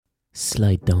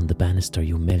Slide down the banister,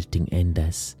 you melting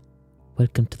endas.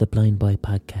 Welcome to the Blind Boy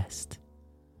Podcast.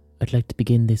 I'd like to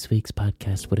begin this week's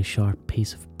podcast with a short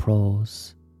piece of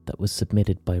prose that was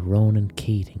submitted by Ronan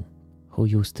Keating, who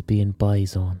used to be in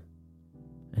Boyzone,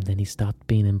 and then he stopped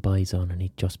being in Boyzone and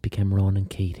he just became Ronan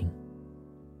Keating.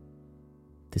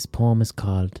 This poem is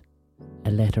called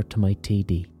A Letter to My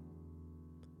TD.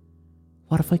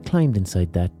 What if I climbed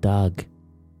inside that dog,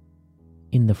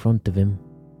 in the front of him,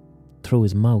 through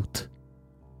his mouth,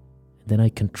 and then I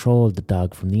controlled the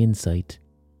dog from the inside?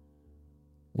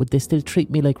 Would they still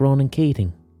treat me like Ronan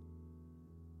Keating?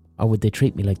 Or would they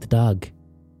treat me like the dog?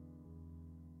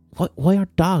 Why are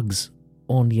dogs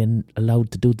only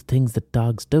allowed to do the things that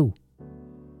dogs do?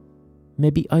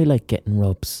 Maybe I like getting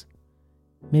rubs.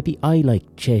 Maybe I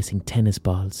like chasing tennis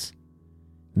balls.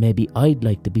 Maybe I'd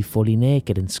like to be fully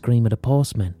naked and scream at a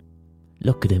postman.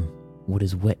 Look at him with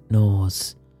his wet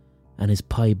nose and his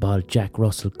piebald Jack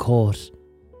Russell coat,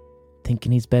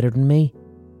 thinking he's better than me.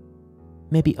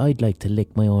 Maybe I'd like to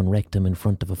lick my own rectum in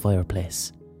front of a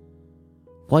fireplace.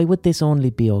 Why would this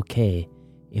only be okay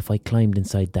if I climbed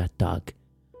inside that dog?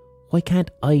 Why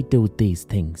can't I do these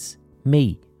things?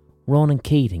 Me, Ronan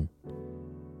Keating.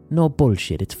 No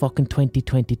bullshit, it's fucking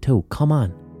 2022, come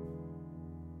on.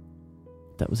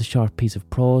 That was a short piece of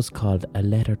prose called A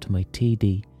Letter to My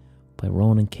TD by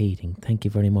Ronan Keating. Thank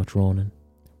you very much, Ronan.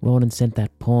 Ronan sent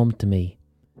that poem to me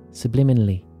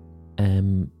subliminally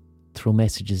through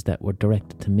messages that were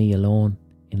directed to me alone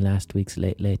in last week's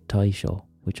Late Late Toy Show,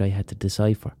 which I had to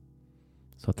decipher.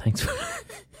 So thanks for...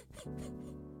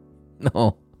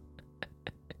 No.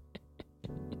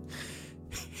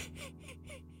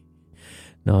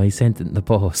 No, he sent it in the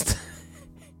post.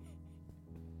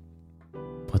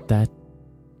 But that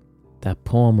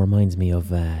poem reminds me of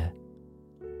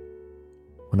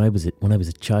when I was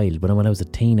a child, when I was a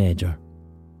teenager.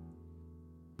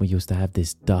 We used to have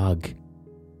this dog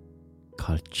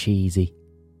called Cheesy.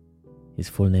 His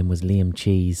full name was Liam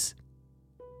Cheese,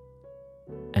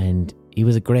 and he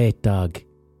was a great dog.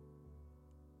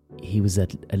 He was a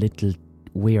little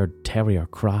weird terrier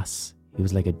cross. He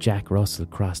was like a Jack Russell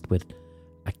crossed with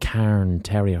a Cairn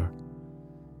terrier.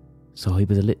 So he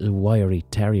was a little wiry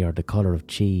terrier the colour of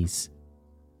cheese.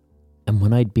 And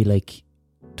when I'd be like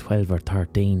 12 or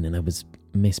 13 and I was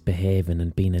misbehaving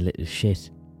and being a little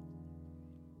shit,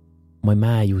 my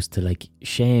ma used to like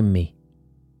shame me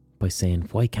by saying,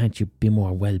 why can't you be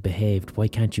more well behaved? Why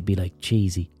can't you be like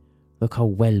Cheesy? Look how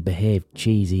well behaved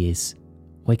Cheesy is.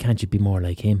 Why can't you be more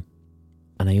like him?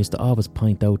 And I used to always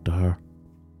point out to her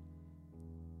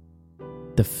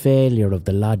the failure of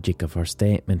the logic of her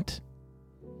statement.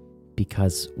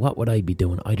 Because what would I be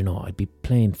doing? I don't know, I'd be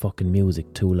playing fucking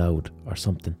music too loud or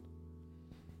something.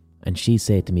 And she'd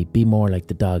say to me, be more like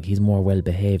the dog, he's more well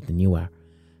behaved than you are.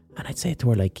 And I'd say to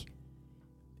her, like,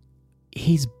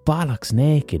 he's bollocks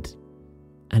naked.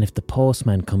 And if the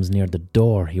postman comes near the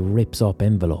door, he rips up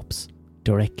envelopes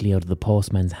directly out of the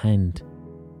postman's hand.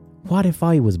 What if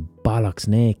I was bollocks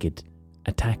naked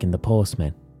attacking the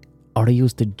postman? Or I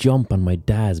used to jump on my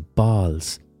dad's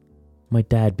balls. My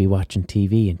dad'd be watching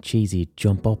TV and Cheesy'd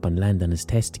jump up and land on his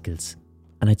testicles.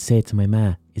 And I'd say to my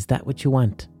ma, is that what you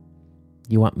want?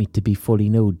 You want me to be fully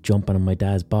nude jumping on my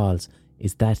dad's balls?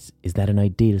 Is that an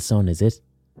ideal son, is it?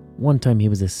 One time he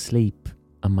was asleep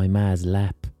on my ma's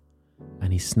lap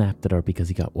and he snapped at her because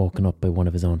he got woken up by one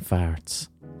of his own farts.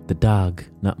 The dog,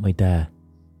 not my dad.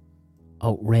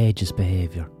 Outrageous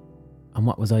behaviour. And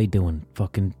what was I doing?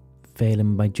 Fucking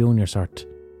failing my junior cert.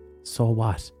 So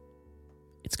what?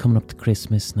 It's coming up to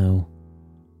Christmas now,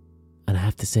 and I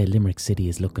have to say Limerick City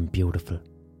is looking beautiful,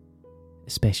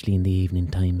 especially in the evening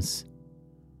times.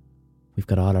 We've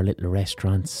got all our little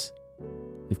restaurants.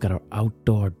 We've got our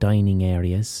outdoor dining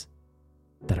areas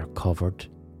that are covered,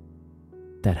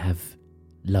 that have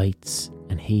lights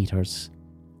and heaters,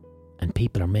 and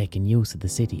people are making use of the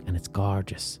city, and it's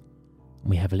gorgeous. And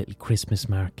we have a little Christmas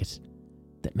market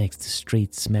that makes the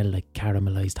streets smell like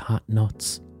caramelised hot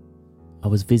nuts. I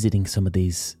was visiting some of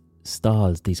these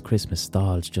stalls, these Christmas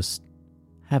stalls, just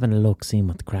having a look, seeing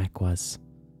what the crack was.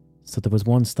 So there was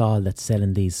one stall that's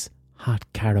selling these hot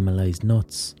caramelised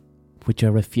nuts, which I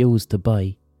refused to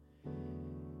buy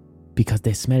because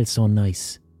they smell so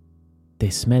nice. They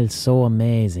smell so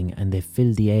amazing and they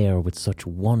fill the air with such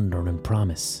wonder and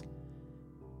promise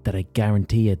that I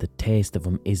guarantee you the taste of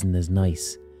them isn't as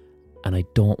nice, and I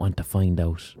don't want to find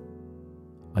out.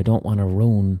 I don't want to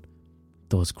ruin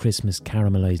those Christmas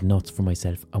caramelised nuts for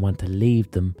myself. I want to leave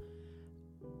them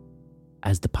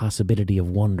as the possibility of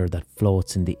wonder that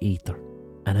floats in the ether.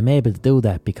 And I'm able to do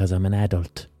that because I'm an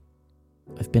adult.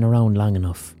 I've been around long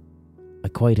enough. I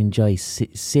quite enjoy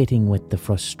sitting with the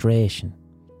frustration,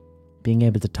 being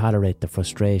able to tolerate the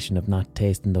frustration of not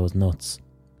tasting those nuts.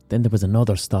 Then there was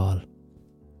another stall,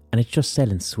 and it's just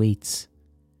selling sweets.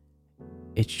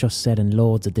 It's just selling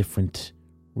loads of different,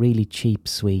 really cheap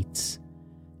sweets,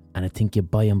 and I think you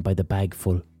buy them by the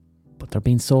bagful. But they're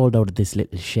being sold out of this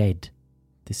little shed,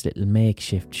 this little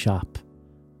makeshift shop,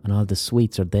 and all the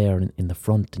sweets are there in the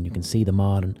front, and you can see them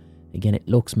all, and again, it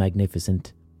looks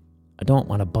magnificent. I don't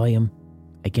want to buy them.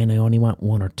 Again, I only want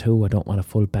one or two. I don't want a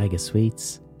full bag of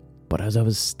sweets. But as I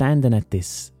was standing at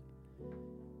this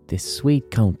sweet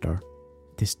counter,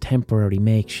 this temporary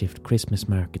makeshift Christmas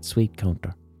market sweet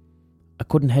counter, I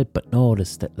couldn't help but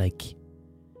notice that, like,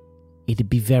 it'd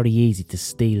be very easy to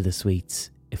steal the sweets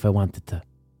if I wanted to.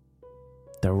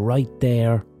 They're right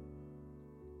there.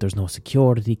 There's no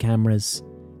security cameras.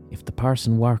 If the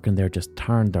person working there just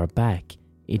turned their back,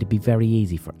 it'd be very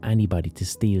easy for anybody to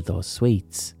steal those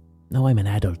sweets. Now I'm an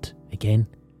adult again.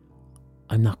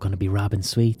 I'm not going to be robbing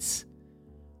sweets.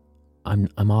 I'm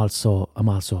also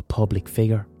a public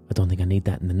figure. I don't think I need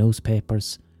that in the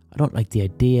newspapers. I don't like the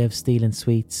idea of stealing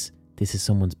sweets. This is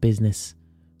someone's business.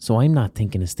 So I'm not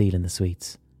thinking of stealing the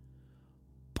sweets.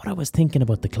 But I was thinking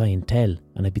about the clientele,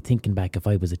 and I'd be thinking back if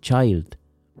I was a child.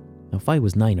 Now if I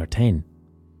was 9 or 10,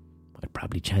 I'd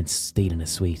probably chance stealing a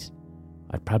sweet.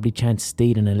 I'd probably chance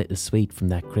stealing a little sweet from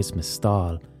that Christmas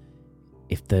stall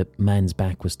if the man's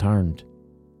back was turned.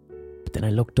 But then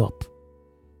I looked up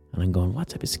and I'm going, what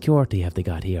type of security have they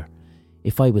got here?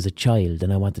 If I was a child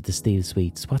and I wanted to steal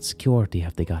sweets, what security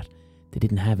have they got? They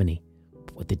didn't have any.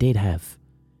 But what they did have,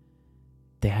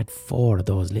 they had 4 of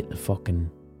those little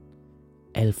fucking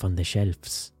elf on the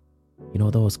shelves. You know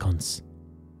those cunts?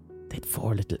 They had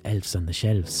 4 little elves on the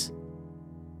shelves.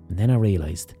 And then I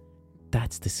realised,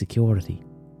 that's the security.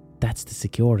 That's the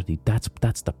security. That's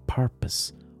the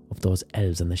purpose of those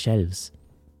elves on the shelves.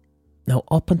 Now,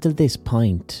 up until this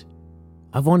point,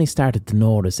 I've only started to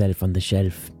notice elf on the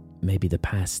shelf maybe the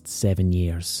past 7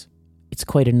 years. It's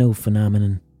quite a new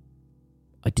phenomenon.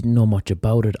 I didn't know much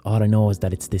about it. All I know is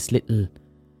that it's this little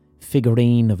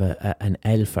figurine of an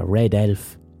elf, a red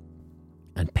elf,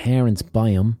 and parents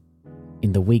buy them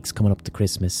in the weeks coming up to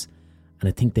Christmas, and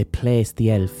I think they place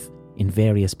the elf in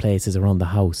various places around the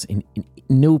house, in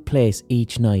new place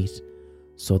each night,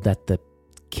 so that the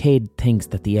kid thinks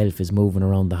that the elf is moving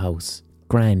around the house.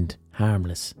 Grand,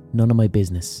 harmless, none of my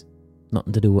business,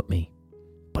 nothing to do with me.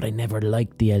 But I never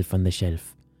liked the elf on the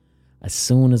shelf. As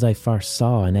soon as I first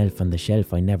saw an elf on the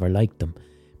shelf, I never liked them,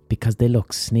 because they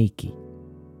look sneaky.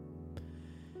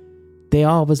 They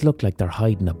always look like they're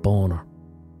hiding a boner.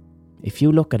 If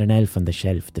you look at an elf on the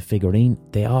shelf, the figurine,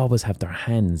 they always have their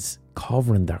hands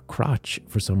covering their crotch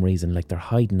for some reason, like they're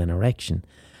hiding an erection.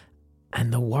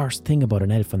 And the worst thing about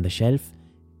an elf on the shelf,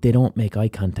 they don't make eye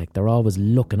contact. They're always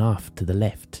looking off to the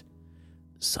left.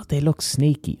 So they look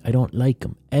sneaky. I don't like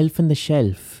them. Elf on the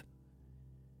shelf.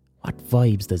 What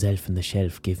vibes does elf on the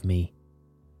shelf give me?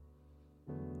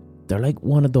 They're like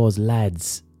one of those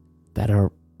lads that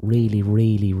are really,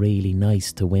 really, really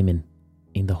nice to women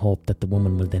in the hope that the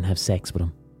woman will then have sex with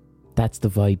him. That's the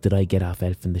vibe that I get off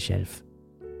elf on the shelf.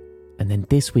 And then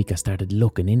this week I started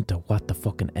looking into what the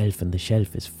fucking elf on the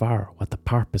shelf is for, what the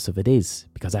purpose of it is.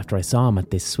 Because after I saw him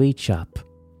at this sweet shop,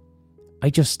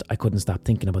 I couldn't stop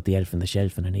thinking about the elf on the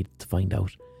shelf, and I needed to find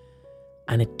out.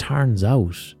 And it turns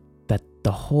out that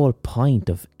the whole point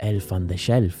of elf on the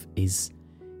shelf is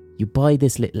you buy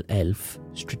this little elf,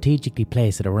 strategically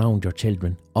place it around your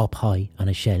children up high on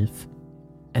a shelf,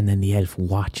 and then the elf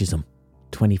watches them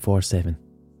 24/7.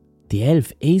 The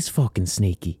elf is fucking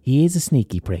sneaky. He is a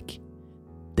sneaky prick.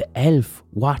 The elf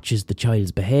watches the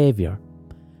child's behaviour,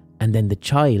 and then the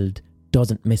child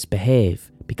doesn't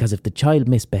misbehave, because if the child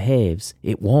misbehaves,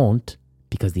 it won't,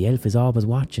 because the elf is always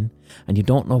watching, and you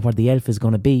don't know where the elf is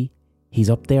going to be. He's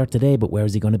up there today, but where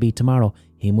is he going to be tomorrow?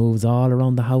 He moves all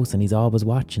around the house and he's always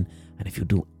watching, and if you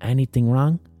do anything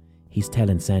wrong, he's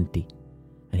telling Santy.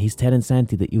 And he's telling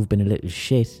Santy that you've been a little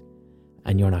shit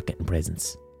and you're not getting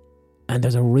presents. And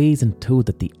there's a reason too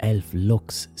that the elf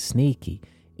looks sneaky.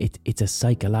 It's a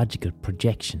psychological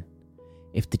projection.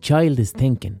 If the child is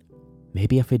thinking,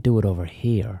 maybe if I do it over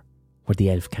here, where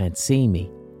the elf can't see me,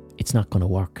 it's not going to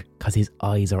work, because his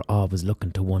eyes are always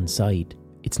looking to one side.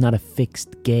 It's not a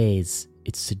fixed gaze,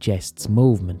 it suggests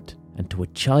movement. And to a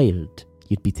child,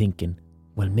 you'd be thinking,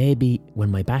 well, maybe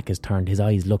when my back is turned, his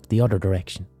eyes look the other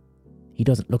direction. He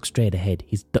doesn't look straight ahead.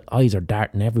 His eyes are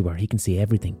darting everywhere. He can see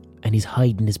everything. And he's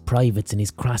hiding his privates and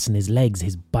he's crossing his legs.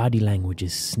 His body language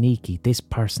is sneaky. This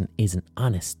person isn't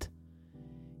honest.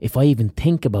 If I even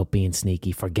think about being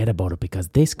sneaky, forget about it, because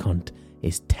this cunt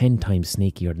is 10 times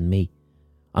sneakier than me.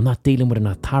 I'm not dealing with an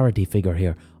authority figure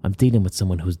here. I'm dealing with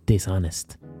someone who's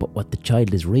dishonest. But what the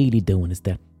child is really doing is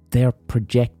that they're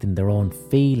projecting their own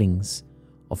feelings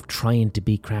of trying to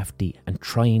be crafty and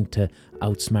trying to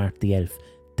outsmart the elf.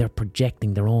 They're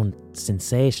projecting their own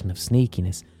sensation of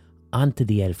sneakiness onto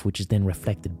the elf, which is then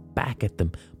reflected back at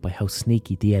them by how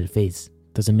sneaky the elf is.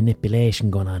 There's a manipulation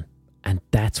going on. And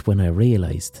that's when I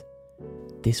realised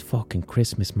this fucking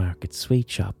Christmas market sweet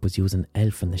shop was using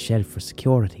Elf on the Shelf for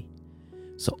security.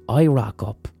 So I rock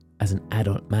up as an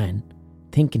adult man,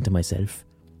 thinking to myself,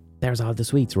 there's all the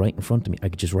sweets right in front of me. I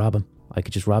could just rob them. I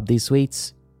could just rob these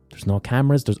sweets. There's no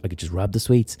cameras. I could just rob the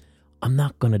sweets. I'm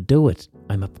not going to do it.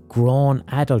 I'm a grown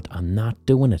adult. I'm not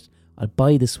doing it. I'll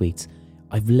buy the sweets.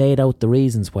 I've laid out the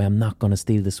reasons why I'm not going to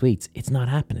steal the sweets. It's not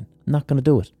happening. I'm not going to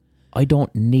do it. I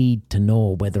don't need to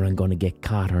know whether I'm going to get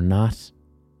caught or not.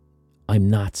 I'm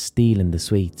not stealing the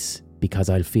sweets because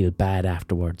I'll feel bad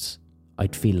afterwards.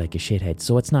 I'd feel like a shithead.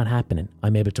 So it's not happening.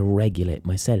 I'm able to regulate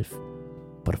myself.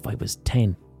 But if I was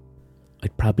 10,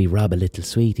 I'd probably rob a little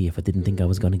sweetie if I didn't think I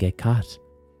was going to get caught.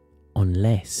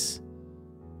 Unless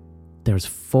there's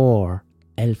 4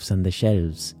 elves on the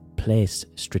shelves placed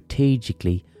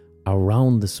strategically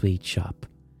around the sweet shop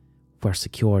where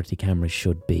security cameras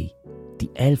should be. The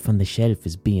elf on the shelf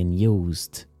is being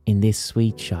used in this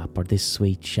sweet shop or this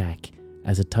sweet shack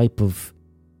as a type of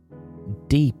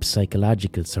deep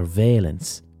psychological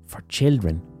surveillance for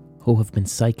children who have been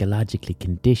psychologically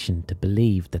conditioned to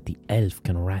believe that the elf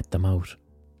can rat them out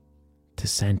to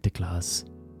Santa Claus.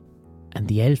 And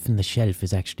the elf on the shelf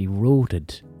is actually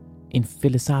rooted in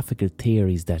philosophical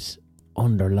theories that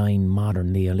underline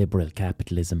modern neoliberal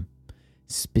capitalism,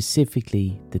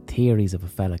 specifically the theories of a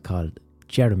fella called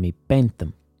Jeremy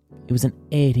Bentham. He was an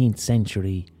 18th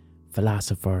century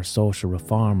philosopher, social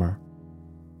reformer,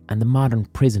 and the modern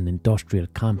prison industrial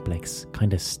complex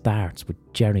kind of starts with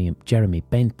Jeremy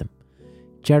Bentham.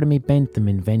 Jeremy Bentham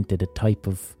invented a type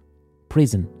of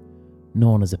prison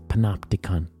known as a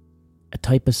panopticon, a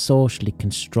type of socially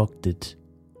constructed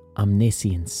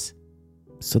omniscience.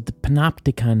 So the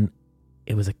panopticon,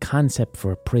 it was a concept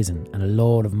for a prison, and a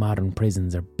lot of modern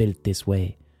prisons are built this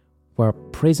way, where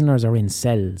prisoners are in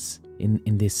cells,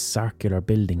 in this circular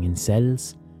building in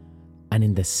cells, and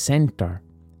in the centre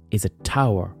is a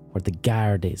tower where the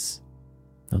guard is.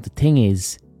 Now the thing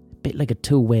is, a bit like a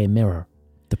two-way mirror.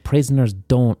 The prisoners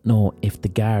don't know if the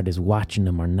guard is watching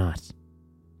them or not.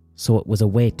 So it was a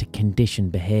way to condition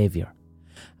behaviour.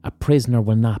 A prisoner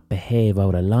will not behave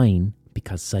out of line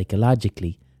because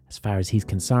psychologically, as far as he's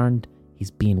concerned,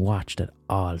 he's being watched at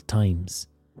all times.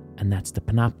 And that's the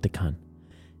panopticon.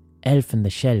 Elf on the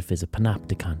Shelf is a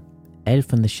panopticon.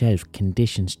 Elf on the Shelf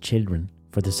conditions children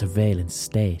for the surveillance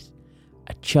state.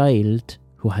 A child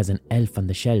who has an elf on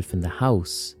the shelf in the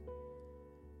house,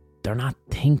 they're not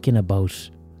thinking about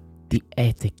the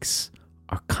ethics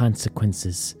or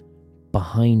consequences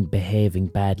behind behaving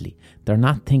badly. They're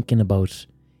not thinking about,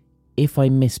 if I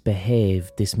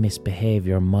misbehave, this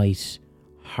misbehaviour might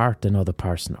hurt another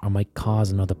person or might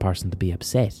cause another person to be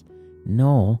upset.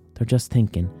 No, they're just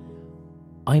thinking,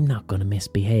 I'm not going to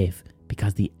misbehave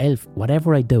because the elf,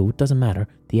 whatever I do, it doesn't matter,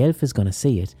 the elf is going to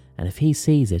see it, and if he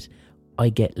sees it, I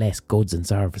get less goods and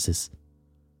services.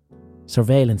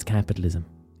 Surveillance capitalism.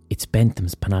 It's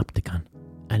Bentham's panopticon.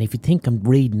 And if you think I'm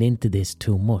reading into this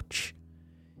too much,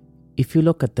 if you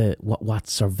look at what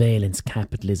surveillance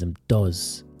capitalism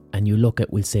does, and you look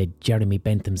at, we'll say, Jeremy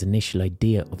Bentham's initial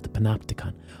idea of the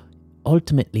panopticon,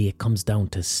 ultimately it comes down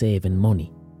to saving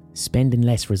money, spending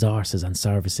less resources on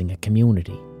servicing a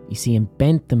community. You see, in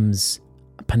Bentham's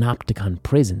panopticon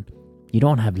prison, you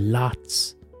don't have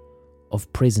lots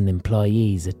of prison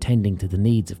employees attending to the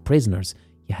needs of prisoners.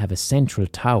 You have a central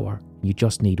tower. You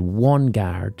just need one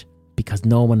guard because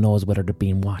no one knows whether they're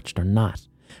being watched or not.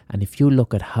 And if you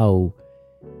look at how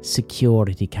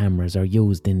security cameras are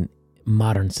used in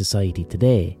modern society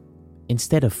today,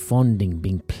 instead of funding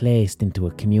being placed into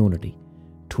a community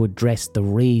to address the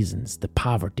reasons, the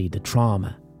poverty, the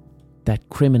trauma that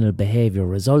criminal behaviour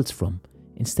results from,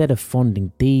 instead of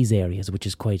funding these areas, which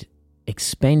is quite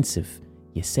expensive,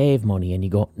 you save money and you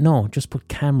go, no, just put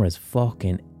cameras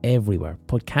fucking everywhere.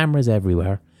 Put cameras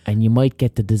everywhere and you might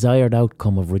get the desired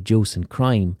outcome of reducing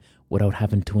crime without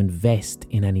having to invest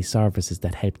in any services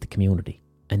that help the community.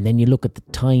 And then you look at the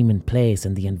time and place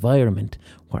and the environment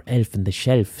where Elf on the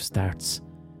Shelf starts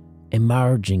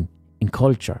emerging in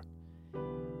culture.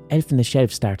 Elf on the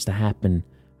Shelf starts to happen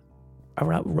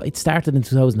around, it started in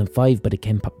 2005, but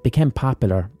it became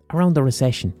popular around the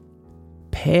recession.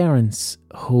 Parents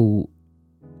who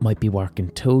might be working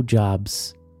 2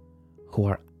 jobs, who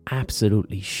are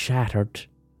absolutely shattered,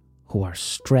 who are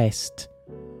stressed,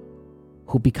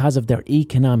 who because of their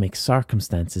economic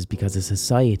circumstances, because of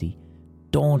society,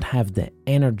 don't have the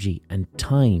energy and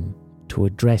time to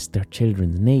address their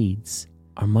children's needs,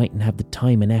 or mightn't have the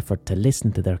time and effort to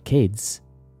listen to their kids.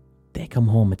 They come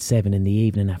home at 7 in the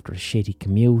evening after a shitty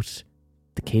commute.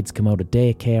 The kids come out of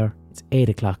daycare. It's 8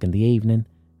 o'clock in the evening,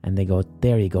 and they go,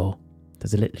 there you go.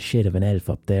 There's a little shit of an elf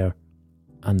up there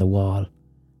on the wall,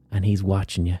 and he's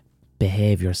watching you.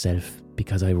 Behave yourself,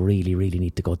 because I really, really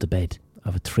need to go to bed. I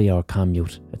have a 3-hour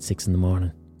commute at 6 in the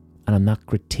morning. And I'm not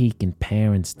critiquing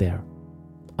parents there.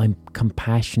 I'm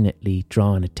compassionately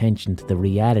drawing attention to the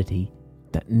reality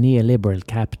that neoliberal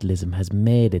capitalism has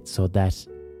made it so that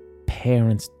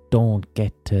parents don't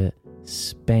get to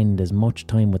spend as much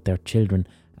time with their children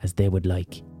as they would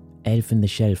like. Elf in the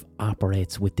Shelf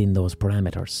operates within those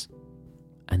parameters.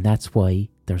 And that's why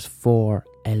there's 4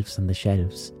 elves on the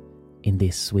shelves in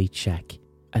this sweet shack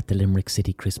at the Limerick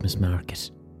City Christmas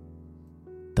market.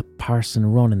 The person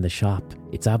running the shop,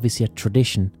 it's obviously a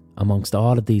tradition amongst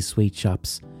all of these sweet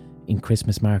shops in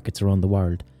Christmas markets around the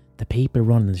world. The people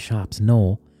running the shops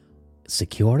know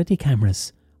security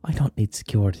cameras. I don't need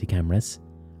security cameras.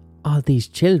 All these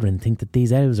children think that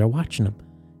these elves are watching them.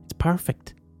 It's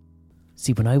perfect.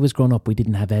 See, when I was growing up, we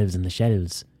didn't have elves on the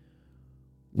shelves.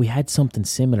 We had something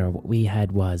similar. What we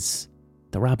had was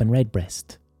the Robin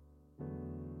Redbreast.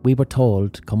 We were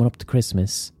told, coming up to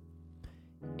Christmas,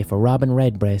 if a Robin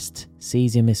Redbreast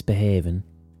sees you misbehaving,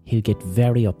 he'll get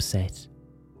very upset.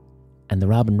 And the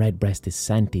Robin Redbreast is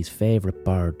Santa's favourite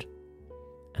bird.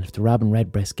 And if the Robin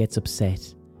Redbreast gets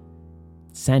upset,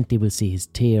 Santa will see his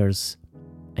tears,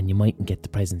 and you mightn't get the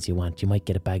presents you want. You might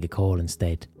get a bag of coal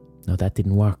instead. No, that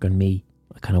didn't work on me.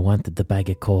 I kind of wanted the bag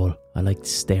of coal. I liked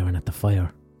staring at the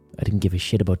fire. I didn't give a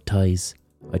shit about ties.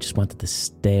 I just wanted to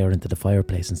stare into the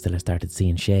fireplace until I started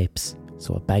seeing shapes.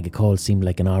 So a bag of coal seemed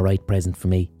like an alright present for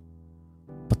me.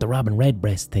 But the Robin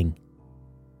Redbreast thing,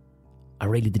 I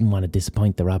really didn't want to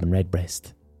disappoint the Robin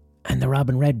Redbreast. And the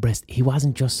Robin Redbreast, he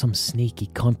wasn't just some sneaky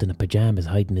cunt in a pyjamas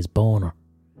hiding his boner.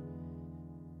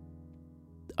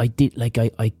 I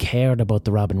cared about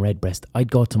the Robin Redbreast.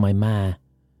 I'd go to my ma,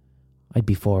 I'd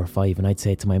be 4 or 5, and I'd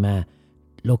say to my ma,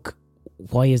 look,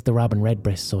 why is the Robin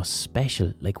Redbreast so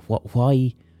special? Like,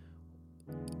 why?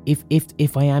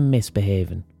 If I am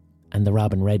misbehaving and the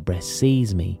Robin Redbreast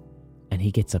sees me and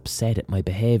he gets upset at my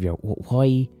behaviour,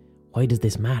 why does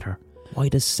this matter? Why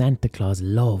does Santa Claus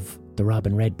love the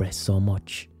Robin Redbreast so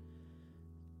much?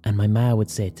 And my ma would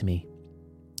say to me,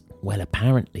 well,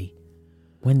 apparently,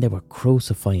 when they were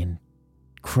crucifying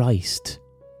Christ,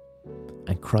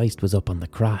 and Christ was up on the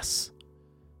cross,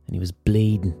 and he was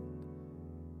bleeding,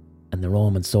 and the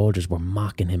Roman soldiers were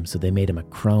mocking him, so they made him a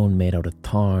crown made out of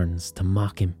thorns to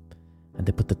mock him, and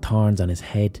they put the thorns on his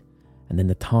head, and then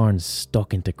the thorns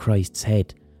stuck into Christ's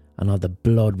head, and all the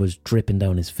blood was dripping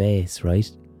down his face,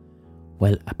 right?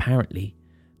 Well, apparently,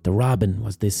 the robin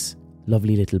was this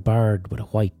lovely little bird with a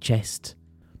white chest,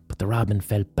 but the robin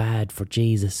felt bad for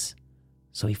Jesus,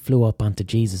 so he flew up onto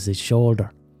Jesus'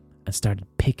 shoulder and started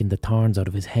picking the thorns out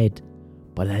of his head.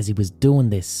 But as he was doing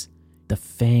this, the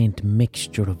faint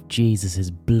mixture of Jesus'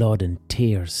 blood and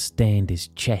tears stained his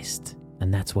chest,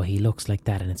 and that's why he looks like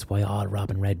that, and it's why all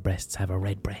Robin Redbreasts have a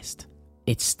red breast.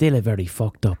 It's still a very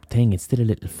fucked up thing, it's still a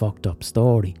little fucked up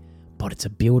story, but it's a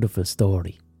beautiful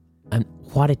story. And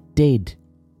what it did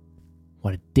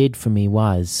for me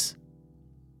was,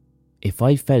 if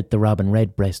I felt the Robin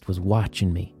Redbreast was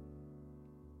watching me,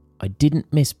 I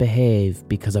didn't misbehave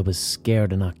because I was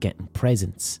scared of not getting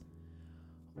presents.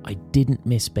 I didn't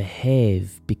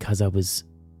misbehave because I was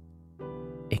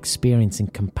experiencing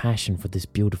compassion for this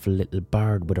beautiful little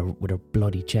bird with her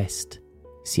bloody chest.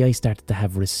 See, I started to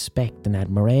have respect and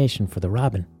admiration for the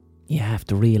robin. You have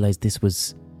to realise this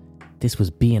was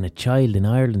being a child in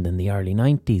Ireland in the early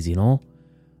 90s, you know.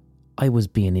 I was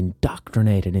being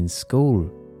indoctrinated in school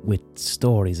with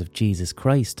stories of Jesus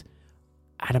Christ.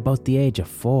 At about the age of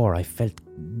 4, I felt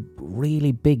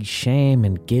really big shame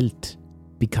and guilt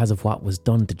because of what was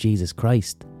done to Jesus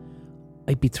Christ.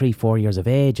 I'd be 3-4 years of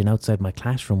age, and outside my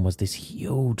classroom was this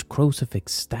huge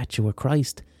crucifix statue of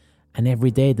Christ, and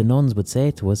every day the nuns would say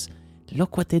to us,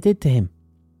 look what they did to him.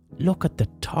 Look at the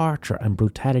torture and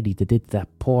brutality they did to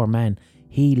that poor man.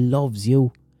 He loves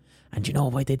you. And you know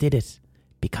why they did it?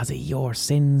 Because of your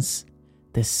sins.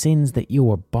 The sins that you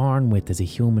were born with as a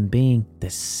human being, the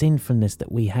sinfulness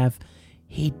that we have,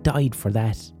 he died for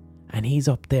that. And he's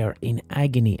up there in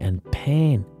agony and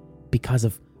pain because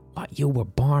of what you were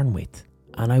born with.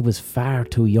 And I was far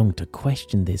too young to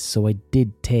question this, so I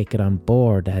did take it on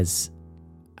board as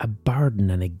a burden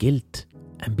and a guilt.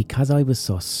 And because I was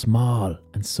so small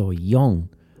and so young,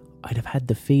 I'd have had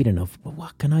the feeling of, well,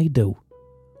 what can I do?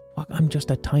 I'm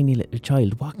just a tiny little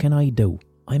child. What can I do?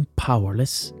 I'm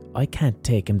powerless. I can't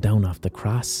take him down off the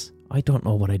cross. I don't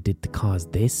know what I did to cause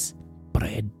this. But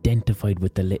I identified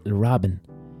with the little robin.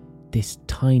 This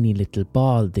tiny little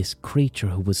ball, this creature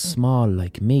who was small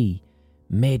like me,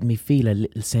 made me feel a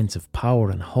little sense of power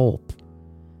and hope.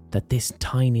 That this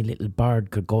tiny little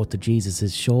bird could go to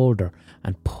Jesus' shoulder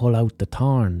and pull out the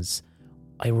thorns.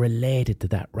 I related to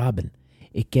that robin.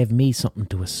 It gave me something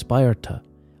to aspire to.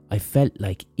 I felt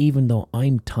like even though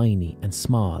I'm tiny and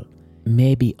small,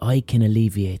 maybe I can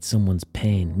alleviate someone's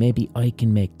pain. Maybe I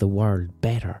can make the world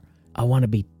better. I want to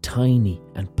be tiny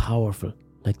and powerful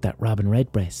like that robin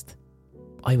redbreast.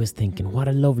 I was thinking, what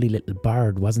a lovely little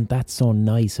bird. Wasn't that so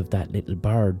nice of that little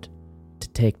bird to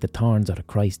take the thorns out of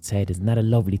Christ's head? Isn't that a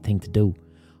lovely thing to do?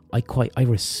 I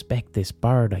respect this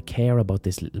bird. I care about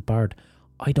this little bird.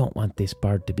 I don't want this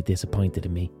bird to be disappointed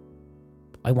in me.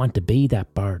 I want to be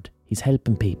that bird. He's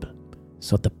helping people.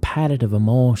 So the palette of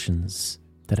emotions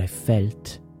that I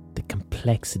felt, the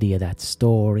complexity of that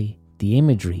story, the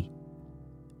imagery,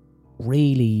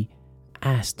 really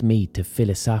asked me to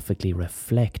philosophically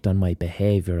reflect on my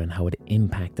behaviour and how it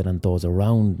impacted on those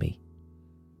around me,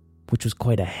 which was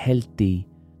quite a healthy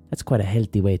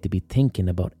way to be thinking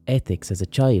about ethics as a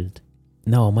child.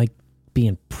 Now, am I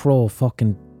being pro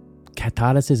fucking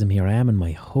Catholicism here? I am in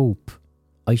my hope.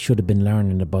 I should have been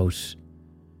learning about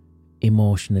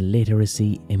emotional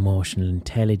literacy, emotional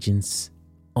intelligence,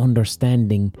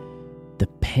 understanding the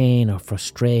pain or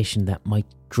frustration that might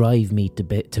drive me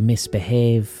to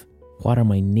misbehave. What are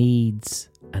my needs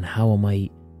and how am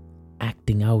I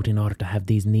acting out in order to have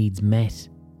these needs met?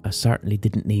 I certainly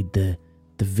didn't need the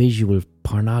visual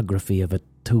pornography of a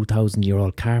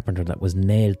 2,000-year-old carpenter that was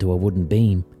nailed to a wooden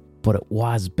beam, but it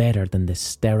was better than the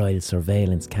sterile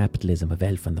surveillance capitalism of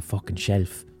Elf on the fucking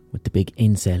Shelf with the big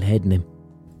incel head in him.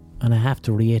 And I have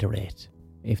to reiterate,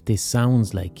 if this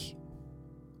sounds like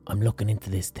I'm looking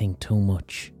into this thing too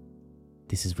much,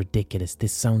 this is ridiculous,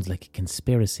 this sounds like a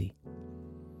conspiracy.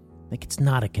 Like, it's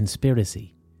not a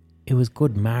conspiracy. It was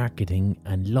good marketing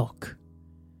and luck.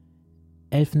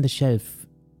 Elf on the Shelf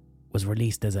was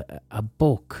released as a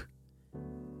book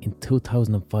in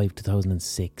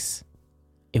 2005-2006.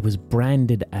 It was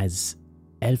branded as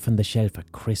Elf on the Shelf, a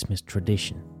Christmas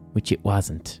tradition, which it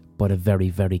wasn't, but a very,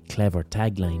 very clever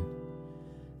tagline.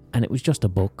 And it was just a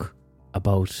book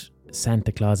about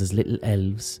Santa Claus's little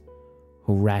elves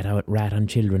who rat on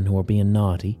children who were being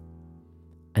naughty.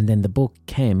 And then the book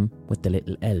came with the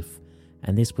little elf,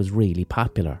 and this was really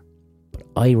popular. But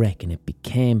I reckon it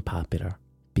became popular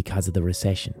because of the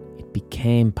recession. It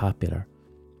became popular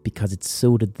because it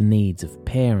suited the needs of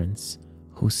parents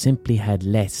who simply had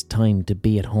less time to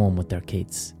be at home with their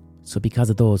kids. So because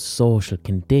of those social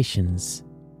conditions,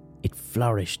 it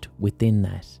flourished within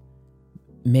that.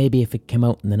 Maybe if it came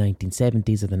out in the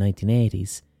 1970s or the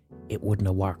 1980s, it wouldn't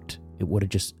have worked. It would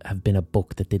have been a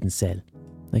book that didn't sell.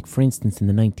 Like, for instance, in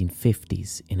the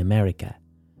 1950s in America,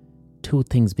 two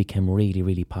things became really,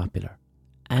 really popular.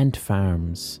 Ant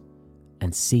farms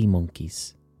and sea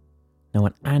monkeys. Now,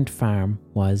 an ant farm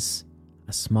was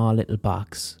a small little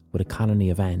box with a colony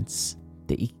of ants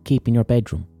that you could keep in your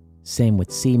bedroom. Same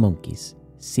with sea monkeys.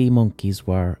 Sea monkeys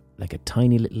were like a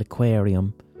tiny little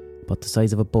aquarium about the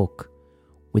size of a book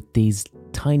with these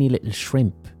tiny little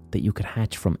shrimp that you could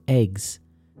hatch from eggs,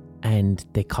 and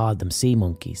they called them sea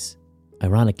monkeys.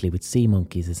 Ironically, with sea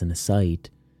monkeys as an aside,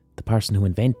 the person who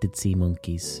invented sea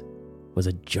monkeys was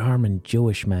a German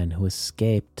Jewish man who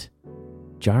escaped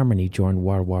Germany during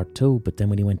World War II, but then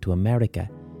when he went to America,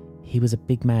 he was a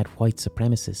big mad white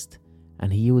supremacist,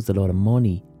 and he used a lot of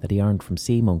money that he earned from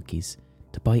sea monkeys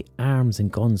to buy arms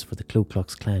and guns for the Ku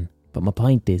Klux Klan. But my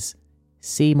point is,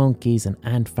 sea monkeys and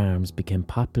ant farms became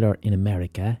popular in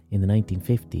America in the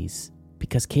 1950s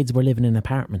because kids were living in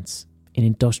apartments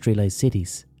in industrialised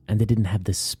cities, and they didn't have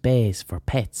the space for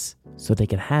pets, so they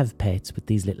could have pets with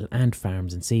these little ant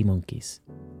farms and sea monkeys.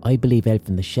 I believe Elf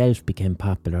on the Shelf became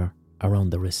popular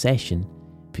around the recession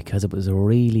because it was a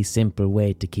really simple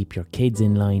way to keep your kids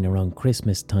in line around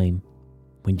Christmas time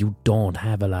when you don't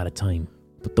have a lot of time.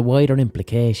 But the wider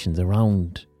implications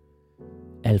around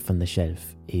Elf on the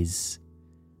Shelf is,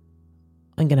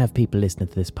 I'm going to have people listening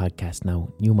to this podcast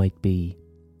now. You might be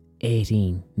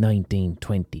 18, 19,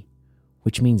 20.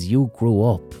 Which means you grew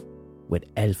up with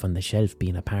Elf on the Shelf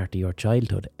being a part of your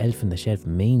childhood. Elf on the Shelf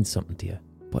means something to you.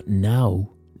 But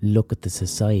now, look at the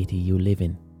society you live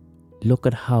in. Look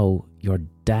at how your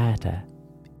data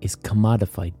is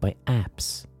commodified by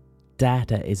apps.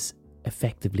 Data is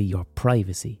effectively your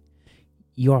privacy.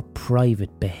 Your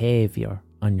private behaviour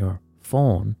on your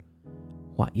phone,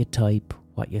 what you type,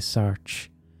 what you search,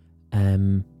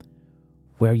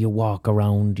 where you walk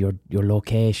around, your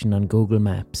location on Google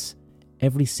Maps.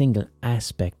 Every single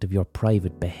aspect of your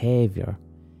private behaviour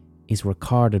is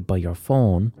recorded by your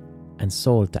phone and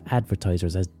sold to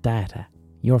advertisers as data.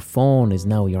 Your phone is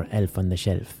now your elf on the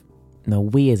shelf. Now,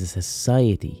 we as a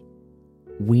society,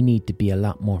 we need to be a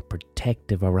lot more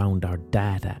protective around our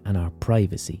data and our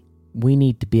privacy. We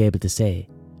need to be able to say,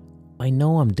 I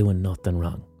know I'm doing nothing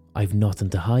wrong. I've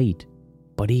nothing to hide.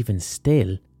 But even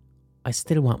still, I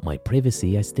still want my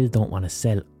privacy. I still don't want to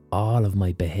sell all of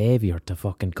my behaviour to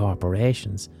fucking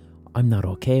corporations. I'm not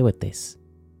okay with this.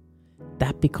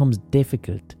 That becomes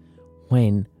difficult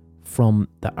when, from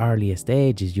the earliest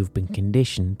ages, you've been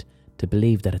conditioned to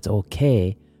believe that it's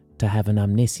okay to have an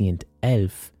omniscient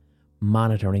elf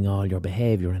monitoring all your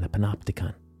behaviour in a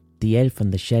panopticon. The elf on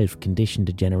the shelf conditioned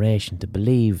a generation to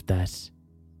believe that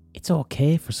it's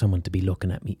okay for someone to be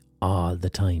looking at me all the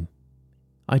time.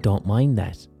 I don't mind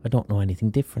that. I don't know anything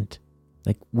different.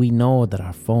 Like, we know that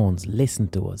our phones listen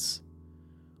to us.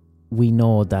 We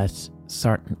know that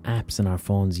certain apps in our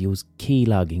phones use key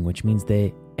logging, which means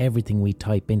everything we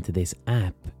type into this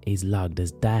app is logged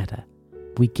as data.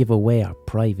 We give away our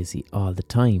privacy all the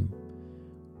time.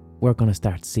 We're going to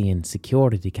start seeing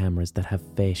security cameras that have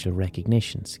facial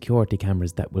recognition, security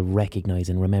cameras that will recognise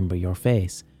and remember your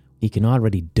face. You can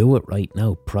already do it right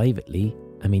now privately.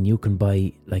 I mean, you can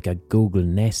buy like a Google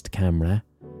Nest camera,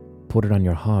 put it on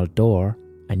your hall door,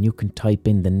 and you can type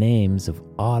in the names of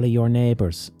all of your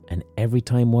neighbours. And every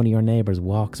time one of your neighbours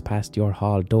walks past your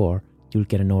hall door, you'll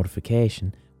get a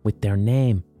notification with their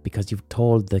name because you've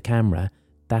told the camera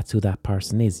that's who that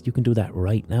person is. You can do that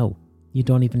right now. You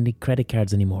don't even need credit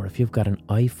cards anymore. If you've got an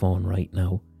iPhone right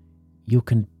now, you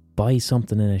can buy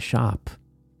something in a shop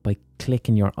by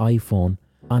clicking your iPhone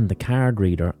on the card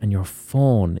reader, and your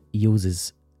phone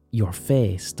uses your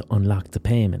face to unlock the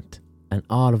payment. And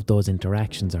all of those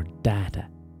interactions are data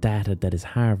that is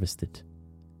harvested.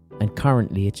 And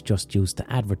currently it's just used to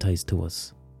advertise to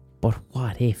us. But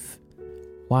what if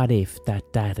that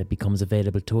data becomes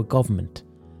available to a government,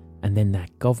 and then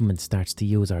that government starts to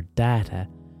use our data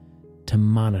to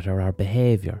monitor our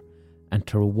behaviour and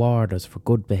to reward us for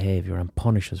good behaviour and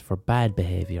punish us for bad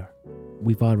behaviour?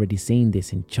 We've already seen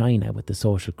this in China with the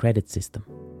social credit system.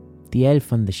 The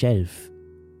elf on the shelf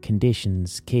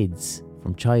conditions kids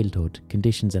from childhood,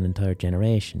 conditions an entire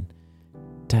generation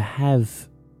to have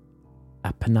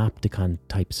a panopticon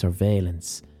type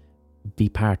surveillance be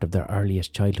part of their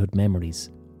earliest childhood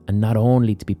memories. And not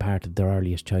only to be part of their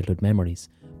earliest childhood memories,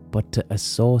 but to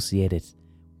associate it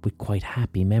with quite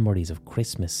happy memories of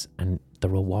Christmas and the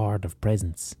reward of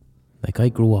presents. Like, I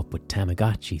grew up with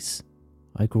Tamagotchis.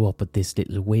 I grew up with this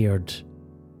little weird,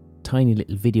 tiny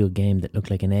little video game that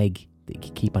looked like an egg that you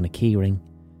could keep on a keyring.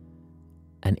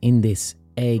 And in this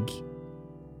egg,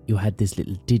 you had this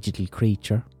little digital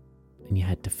creature, and you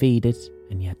had to feed it,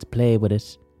 and you had to play with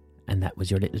it, and that was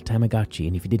your little Tamagotchi.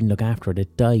 And if you didn't look after it,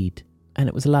 it died. And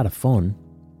it was a lot of fun.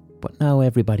 But now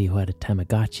everybody who had a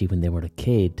Tamagotchi when they were a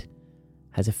kid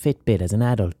has a Fitbit as an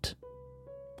adult.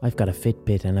 I've got a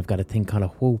Fitbit and I've got a thing called a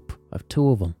Whoop. I've two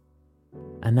of them.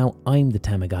 And now I'm the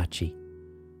Tamagotchi.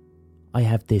 I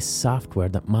have this software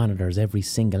that monitors every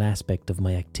single aspect of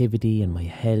my activity and my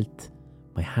health,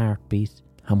 my heartbeat,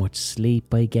 how much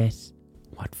sleep I get,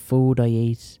 what food I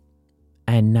eat.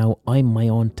 And now I'm my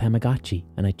own Tamagotchi,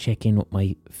 and I check in with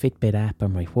my Fitbit app or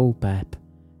my Whoop app,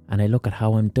 and I look at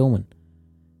how I'm doing.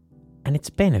 And it's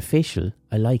beneficial.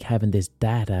 I like having this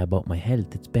data about my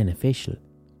health. It's beneficial.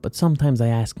 But sometimes I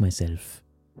ask myself,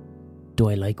 do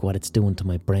I like what it's doing to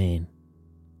my brain?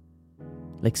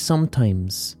 Like,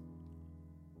 sometimes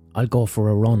I'll go for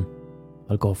a run.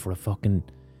 I'll go for a fucking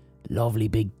lovely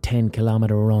big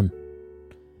 10-kilometre run.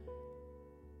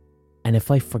 And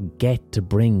if I forget to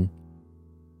bring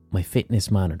my fitness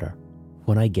monitor,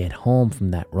 when I get home from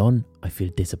that run, I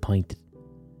feel disappointed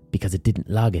because it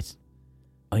didn't log it.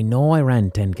 I know I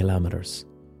ran 10 kilometres.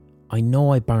 I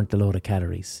know I burnt a load of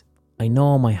calories. I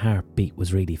know my heartbeat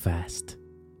was really fast.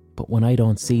 But when I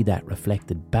don't see that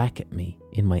reflected back at me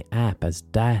in my app as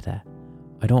data,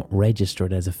 I don't register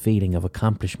it as a feeling of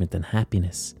accomplishment and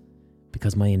happiness,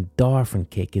 because my endorphin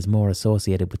kick is more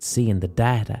associated with seeing the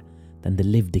data than the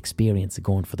lived experience of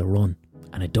going for the run.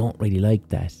 And I don't really like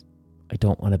that. I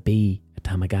don't want to be a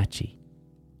Tamagotchi.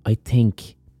 I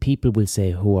think people will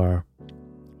say who are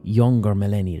younger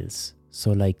millennials,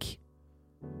 so like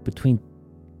between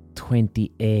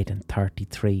 28 and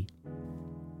 33,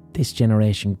 this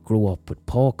generation grew up with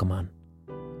Pokemon,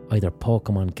 either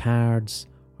Pokemon cards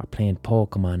or playing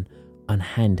Pokemon on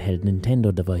handheld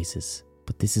Nintendo devices.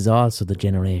 But this is also the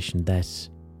generation that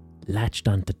latched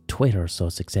onto Twitter so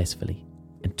successfully.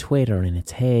 And Twitter in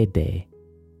its heyday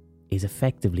is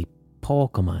effectively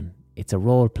Pokemon. It's a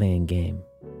role-playing game.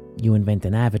 You invent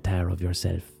an avatar of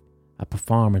yourself, a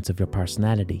performance of your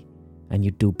personality, and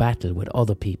you do battle with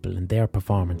other people in their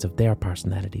performance of their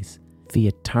personalities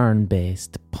via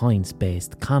turn-based,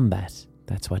 points-based combat.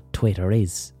 That's what Twitter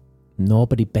is.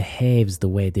 Nobody behaves the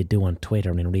way they do on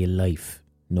Twitter in real life.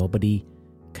 Nobody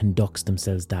conducts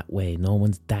themselves that way. No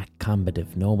one's that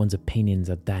combative. No one's opinions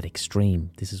are that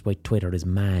extreme. This is why Twitter is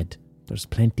mad. There's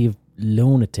plenty of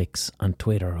lunatics on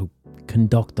Twitter who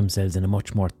conduct themselves in a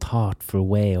much more thoughtful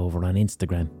way over on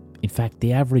Instagram. In fact,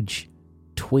 the average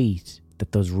tweet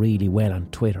that does really well on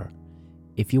Twitter,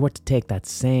 if you were to take that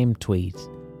same tweet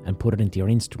and put it into your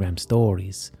Instagram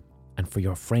stories, and for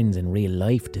your friends in real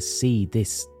life to see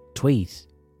this tweet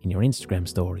in your Instagram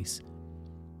stories,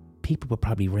 people would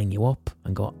probably ring you up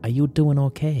and go, "Are you doing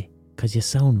okay? Because you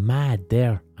sound mad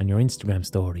there on your Instagram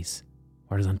stories."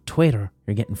 Whereas on Twitter,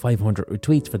 you're getting 500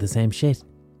 retweets for the same shit.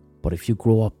 But if you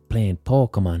grow up playing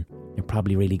Pokemon, you're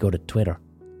probably really good at Twitter.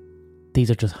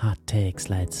 These are just hot takes,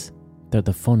 lads. They're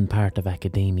the fun part of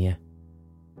academia.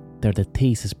 They're the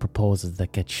thesis proposals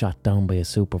that get shot down by a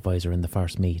supervisor in the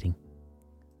first meeting.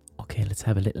 Okay, let's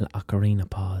have a little ocarina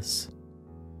pause.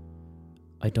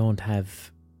 I'm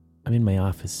in my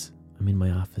office,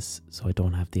 so I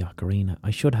don't have the ocarina.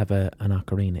 I should have an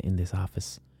ocarina in this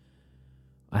office.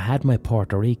 I had my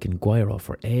Puerto Rican guiro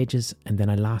for ages, and then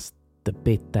I lost the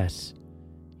bit that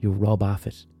you rub off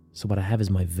it. So what I have is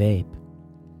my vape.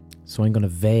 So I'm going to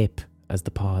vape as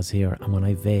the pause here, and when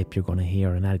I vape, you're going to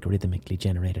hear an algorithmically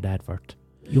generated advert.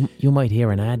 You might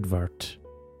hear an advert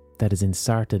that is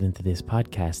inserted into this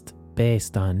podcast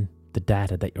based on the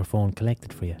data that your phone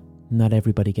collected for you. Not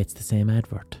everybody gets the same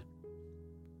advert.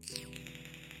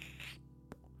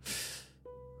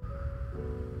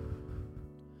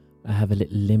 I have a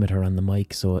little limiter on the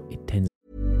mic, so it tends...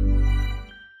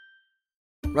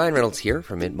 Ryan Reynolds here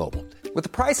from Mint Mobile. With the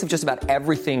price of just about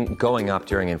everything going up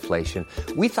during inflation,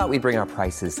 we thought we'd bring our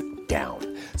prices down.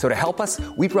 So to help us,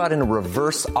 we brought in a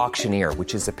reverse auctioneer,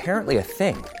 which is apparently a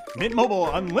thing. Mint Mobile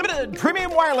Unlimited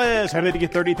Premium Wireless. How to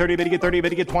get 30, 30, bit to get 30, bit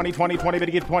to get 20, 20, 20, bit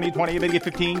to get 20, 20, bit to get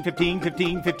 15, 15,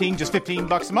 15, 15, just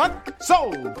 $15 a month?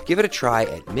 Sold! Give it a try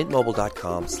at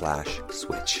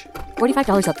mintmobile.com/switch.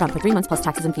 $45 up front for 3 months plus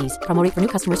taxes and fees. Promo rate for new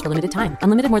customers for limited time.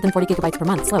 Unlimited more than 40 gigabytes per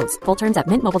month. Slows full terms at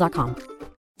mintmobile.com.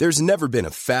 There's never been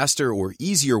a faster or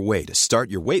easier way to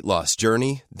start your weight loss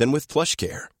journey than with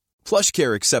PlushCare.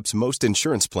 PlushCare accepts most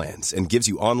insurance plans and gives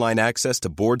you online access to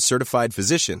board-certified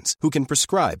physicians who can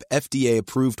prescribe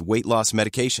FDA-approved weight loss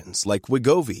medications like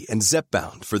Wegovy and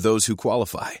Zepbound for those who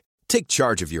qualify. Take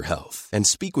charge of your health and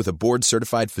speak with a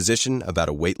board-certified physician about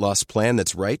a weight loss plan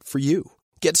that's right for you.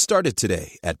 Get started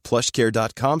today at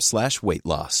plushcare.com/weight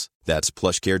loss. That's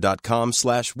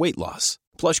plushcare.com/weight loss.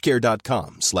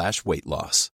 plushcare.com/weight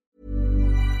loss.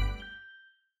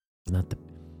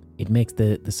 It makes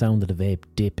the sound of the vape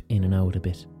dip in and out a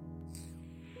bit.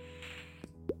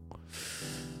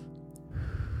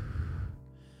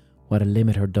 What a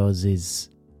limiter does is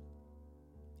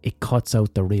it cuts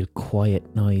out the real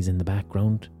quiet noise in the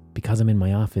background. Because I'm in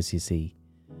my office, you see,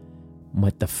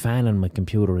 the fan on my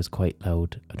computer is quite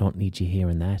loud. I don't need you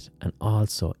hearing that. And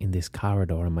also in this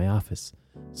corridor in my office,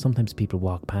 sometimes people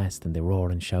walk past and they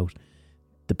roar and shout.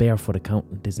 The barefoot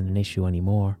accountant isn't an issue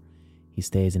anymore. He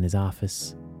stays in his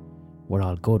office. We're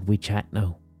all good. We chat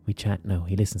now.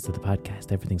 He listens to the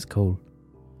podcast. Everything's cool.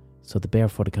 So the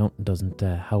barefoot accountant doesn't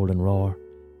howl and roar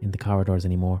in the corridors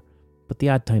anymore. But the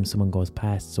odd time someone goes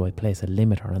past, so I place a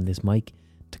limiter on this mic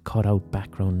to cut out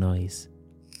background noise.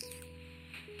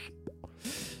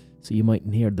 So you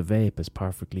mightn't hear the vape as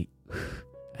perfectly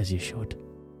as you should.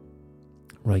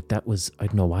 Right, that was... I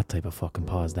don't know what type of fucking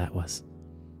pause that was.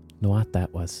 Know what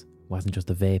that was. It wasn't just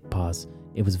a vape pause.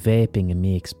 It was vaping and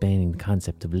me explaining the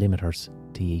concept of limiters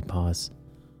to ye pause.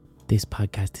 This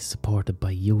podcast is supported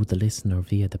by you, the listener,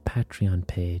 via the Patreon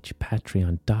page,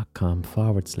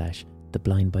 patreon.com/The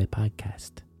Blind Boy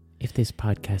Podcast. If this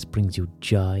podcast brings you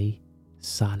joy,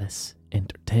 solace,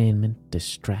 entertainment,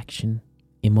 distraction,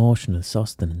 emotional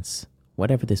sustenance,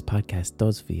 whatever this podcast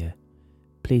does for you,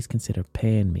 please consider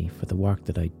paying me for the work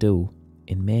that I do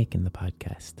in making the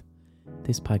podcast.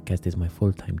 This podcast is my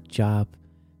full-time job.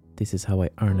 This is how I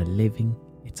earn a living.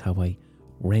 It's how I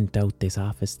rent out this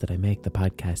office that I make the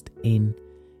podcast in.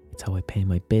 It's how I pay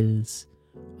my bills.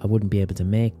 I wouldn't be able to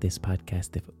make this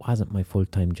podcast if it wasn't my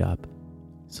full-time job.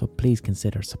 So please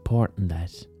consider supporting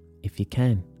that if you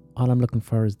can. All I'm looking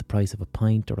for is the price of a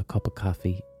pint or a cup of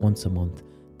coffee once a month.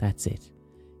 That's it.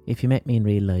 If you met me in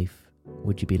real life,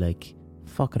 would you be like,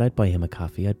 fuck it, I'd buy him a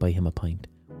coffee, I'd buy him a pint?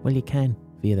 Well, you can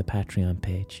via the Patreon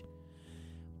page.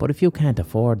 But if you can't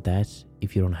afford that,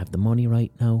 if you don't have the money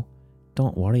right now,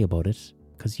 don't worry about it,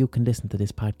 because you can listen to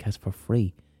this podcast for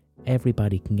free.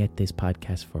 Everybody can get this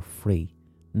podcast for free,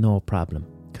 no problem.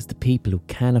 Because the people who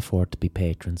can afford to be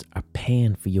patrons are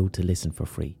paying for you to listen for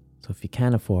free. So if you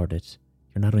can't afford it,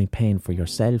 you're not only paying for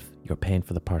yourself, you're paying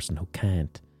for the person who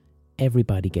can't.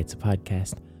 Everybody gets a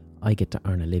podcast. I get to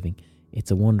earn a living. It's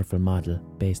a wonderful model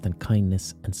based on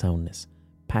kindness and soundness.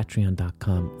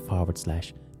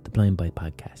 Patreon.com/The Blind Boy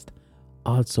Podcast.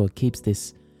 Also, it keeps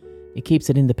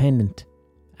it independent.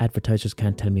 Advertisers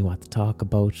can't tell me what to talk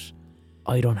about.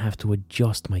 I don't have to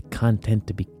adjust my content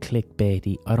to be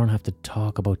clickbaity. I don't have to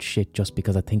talk about shit just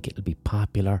because I think it'll be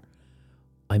popular.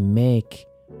 I make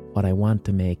what I want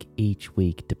to make each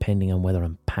week depending on whether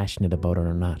I'm passionate about it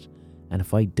or not. And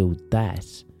if I do that,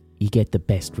 you get the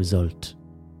best result.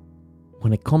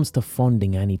 When it comes to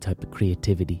funding any type of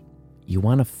creativity, you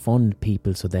want to fund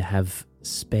people so they have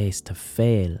space to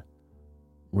fail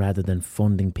rather than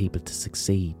funding people to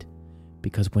succeed.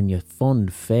 Because when you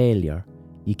fund failure,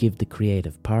 you give the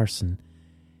creative person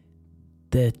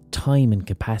the time and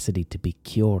capacity to be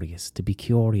curious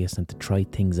and to try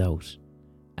things out.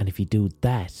 And if you do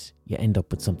that, you end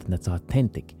up with something that's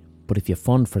authentic. But if you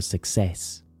fund for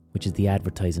success, which is the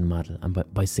advertising model, and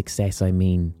by success I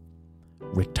mean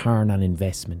return on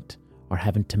investment or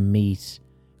having to meet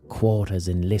quotas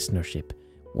in listenership,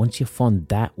 once you fund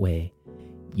that way,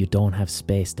 you don't have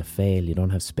space to fail, you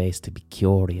don't have space to be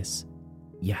curious.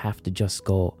 You have to just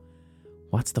go,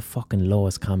 what's the fucking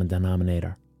lowest common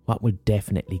denominator? What will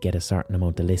definitely get a certain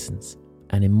amount of listens?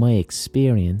 And in my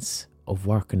experience of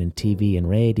working in TV and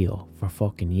radio for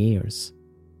fucking years,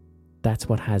 that's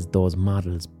what has those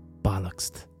models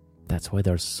bollocksed. That's why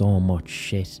there's so much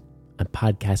shit. And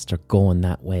podcasts are going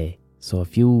that way. So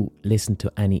if you listen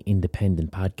to any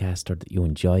independent podcaster that you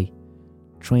enjoy,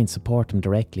 try and support them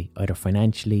directly, either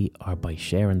financially or by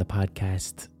sharing the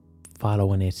podcast,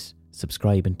 following it,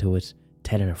 subscribing to it,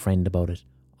 telling a friend about it.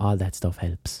 All that stuff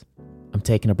helps. I'm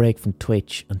taking a break from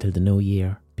Twitch until the new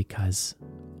year because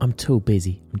I'm too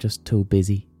busy. I'm just too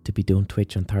busy to be doing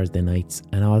Twitch on Thursday nights.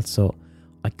 And also,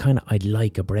 I'd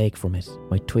like a break from it.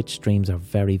 My Twitch streams are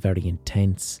very, very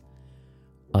intense.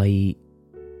 I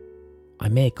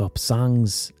make up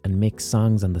songs and mix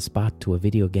songs on the spot to a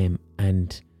video game,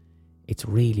 and it's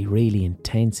really, really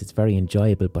intense. It's very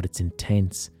enjoyable, but it's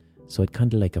intense. So I'd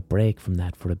kind of like a break from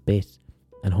that for a bit.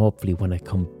 And hopefully when I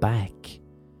come back,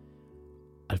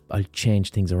 I'll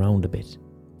change things around a bit.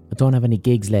 I don't have any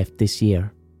gigs left this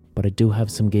year, but I do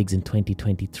have some gigs in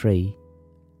 2023.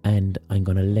 And I'm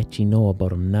going to let you know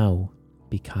about them now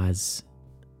because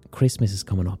Christmas is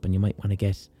coming up and you might want to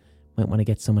get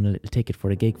someone a little ticket for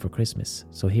a gig for Christmas.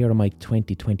 So here are my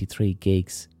 2023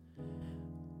 gigs.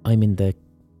 I'm in the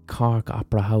Cork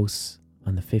Opera House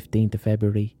on the 15th of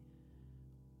February.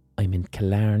 I'm in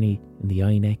Killarney in the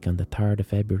INEC on the 3rd of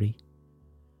February.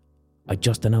 I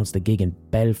just announced a gig in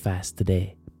Belfast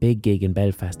today. Big gig in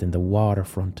Belfast in the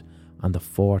Waterfront on the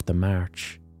 4th of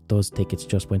March. Those tickets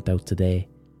just went out today.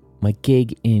 My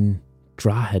gig in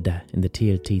Drogheda in the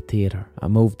TLT Theatre, I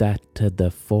moved that to the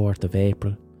 4th of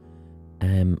April.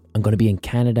 I'm going to be in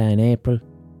Canada in April,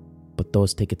 but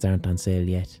those tickets aren't on sale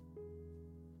yet.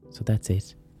 So that's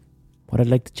it. What I'd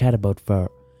like to chat about for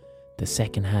the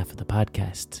second half of the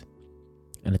podcast,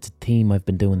 and it's a theme I've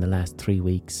been doing the last 3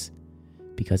 weeks,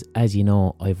 because as you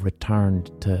know, I've returned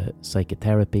to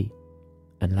psychotherapy,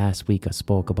 and last week I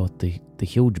spoke about the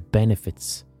huge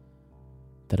benefits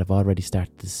that I've already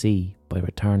started to see by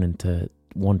returning to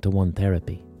one-to-one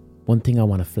therapy. One thing I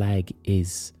want to flag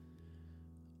is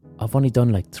I've only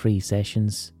done like 3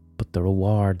 sessions, but the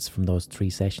rewards from those 3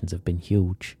 sessions have been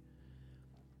huge.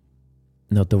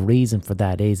 Now the reason for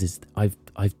that is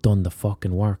I've done the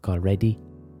fucking work already.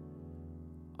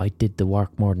 I did the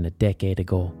work more than a decade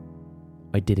ago.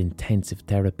 I did intensive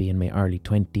therapy in my early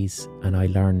 20s and I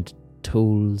learned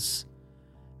tools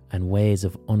and ways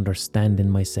of understanding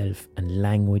myself and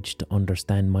language to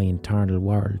understand my internal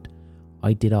world.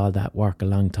 I did all that work a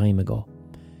long time ago.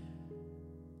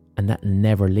 And that'll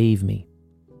never leave me.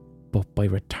 But by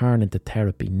returning to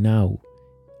therapy now,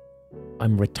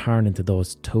 I'm returning to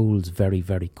those tools very,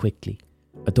 very quickly.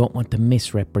 I don't want to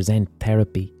misrepresent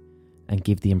therapy and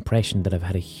give the impression that I've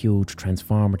had a huge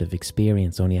transformative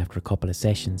experience only after a couple of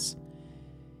sessions.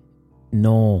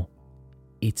 No,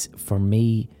 for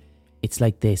me, it's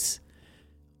like this.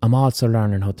 I'm also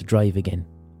learning how to drive again.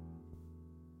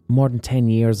 More than 10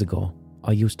 years ago,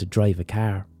 I used to drive a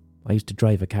car. I used to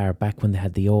drive a car back when they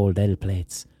had the old L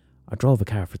plates. I drove a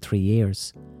car for 3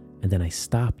 years and then I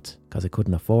stopped because I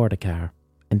couldn't afford a car.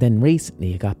 And then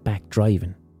recently I got back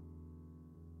driving.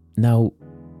 Now,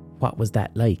 What was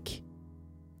that like?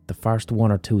 The first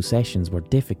 1 or 2 sessions were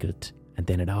difficult, and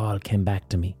then it all came back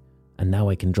to me. And now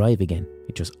I can drive again.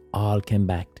 It just all came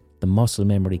back. The muscle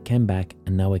memory came back,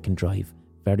 and now I can drive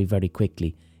very, very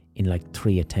quickly in like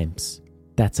 3 attempts.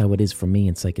 That's how it is for me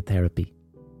in psychotherapy.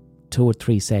 2 or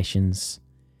 3 sessions,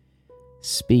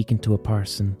 speaking to a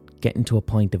person, getting to a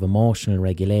point of emotional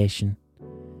regulation,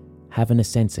 having a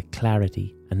sense of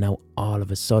clarity, and now all of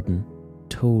a sudden,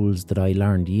 tools that I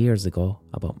learned years ago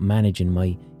about managing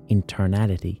my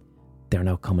internality, they're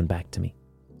now coming back to me.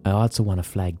 I also want to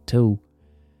flag too,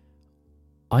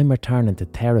 I'm returning to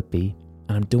therapy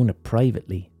and I'm doing it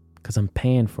privately because I'm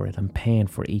paying for it. I'm paying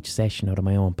for each session out of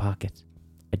my own pocket.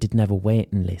 I didn't have a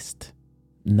waiting list.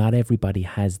 Not everybody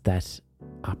has that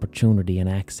opportunity and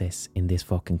access in this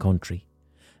fucking country.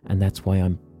 And that's why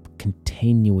I'm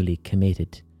continually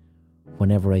committed.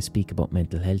 Whenever I speak about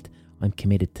mental health, I'm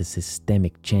committed to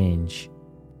systemic change.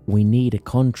 We need a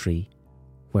country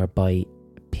whereby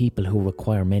people who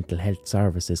require mental health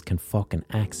services can fucking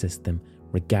access them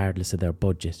regardless of their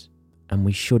budget. And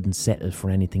we shouldn't settle for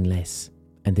anything less.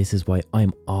 And this is why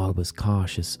I'm always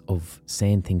cautious of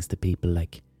saying things to people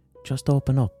like, just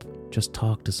open up, just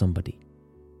talk to somebody.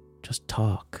 Just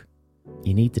talk.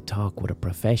 You need to talk with a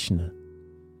professional.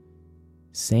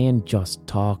 Saying just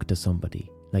talk to somebody,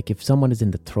 like if someone is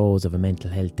in the throes of a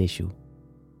mental health issue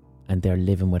and they're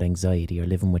living with anxiety or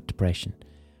living with depression,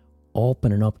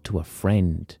 opening up to a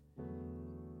friend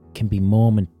can be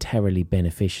momentarily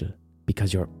beneficial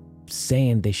because you're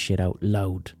saying this shit out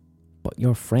loud, but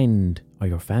your friend or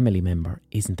your family member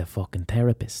isn't a fucking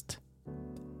therapist.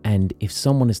 And if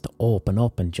someone is to open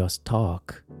up and just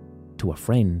talk to a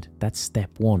friend, that's step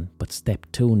 1. But step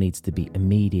 2 needs to be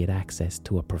immediate access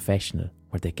to a professional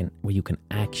where you can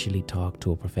actually talk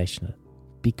to a professional.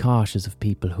 Be cautious of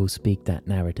people who speak that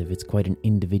narrative. It's quite an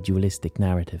individualistic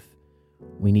narrative.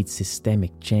 We need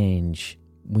systemic change.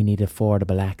 We need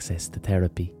affordable access to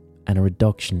therapy and a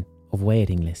reduction of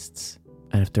waiting lists.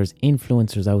 And if there's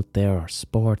influencers out there or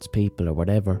sports people or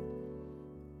whatever,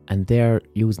 and they're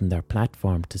using their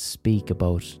platform to speak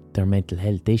about their mental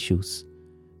health issues,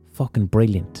 fucking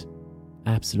brilliant.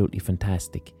 Absolutely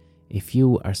fantastic. If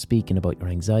you are speaking about your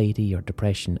anxiety, your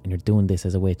depression, and you're doing this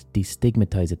as a way to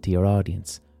destigmatize it to your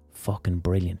audience, fucking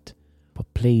brilliant.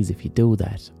 But please, if you do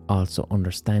that, also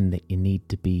understand that you need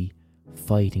to be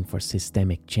fighting for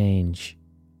systemic change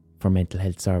for mental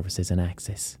health services and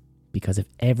access. Because if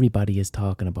everybody is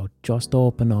talking about just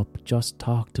open up, just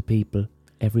talk to people,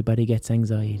 everybody gets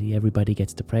anxiety, everybody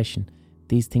gets depression.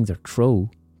 These things are true,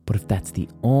 but if that's the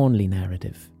only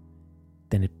narrative,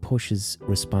 then it pushes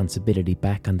responsibility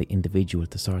back on the individual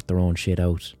to sort their own shit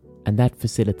out. And that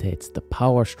facilitates the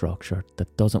power structure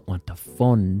that doesn't want to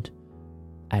fund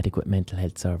adequate mental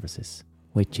health services,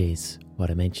 which is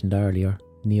what I mentioned earlier,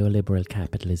 neoliberal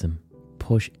capitalism.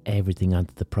 Push everything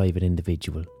onto the private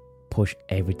individual. Push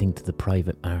everything to the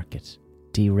private market.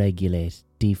 Deregulate,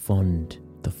 defund.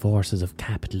 The forces of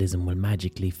capitalism will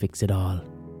magically fix it all.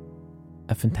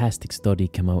 A fantastic study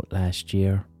came out last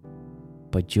year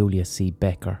by Julia C.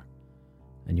 Becker,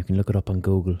 and you can look it up on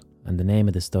Google, and the name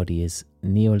of the study is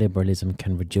Neoliberalism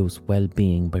Can Reduce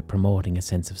Well-Being by Promoting a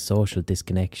Sense of Social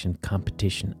Disconnection,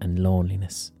 Competition and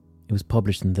Loneliness. It was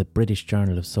published in the British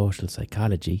Journal of Social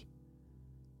Psychology,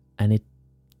 and it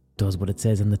does what it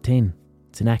says on the tin.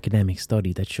 It's an academic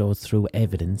study that shows through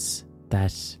evidence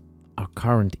that our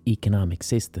current economic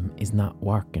system is not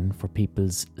working for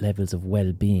people's levels of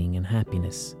well-being and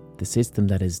happiness. The system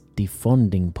that is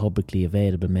defunding publicly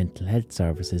available mental health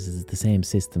services is the same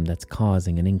system that's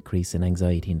causing an increase in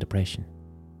anxiety and depression.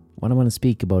 What I want to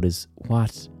speak about is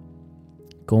what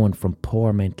going from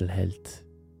poor mental health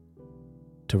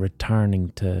to returning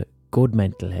to good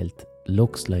mental health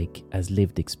looks like as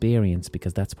lived experience,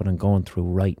 because that's what I'm going through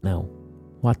right now.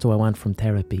 What do I want from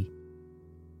therapy?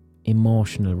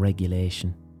 Emotional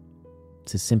regulation.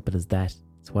 It's as simple as that.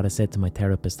 It's what I said to my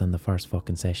therapist on the first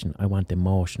fucking session. I want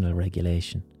emotional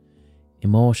regulation.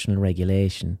 Emotional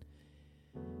regulation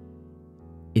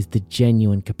is the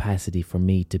genuine capacity for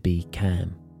me to be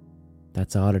calm.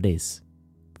 That's all it is.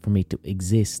 For me to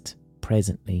exist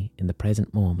presently in the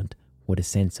present moment with a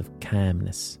sense of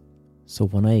calmness. So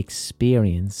when I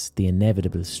experience the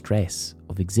inevitable stress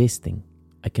of existing,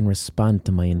 I can respond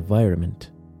to my environment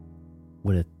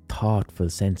with a thoughtful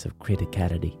sense of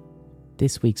criticality.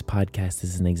 This week's podcast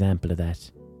is an example of that.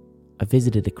 I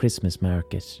visited a Christmas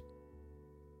market,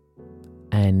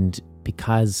 and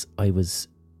because I was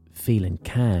feeling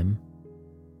calm,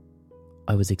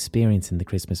 I was experiencing the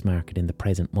Christmas market in the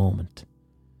present moment.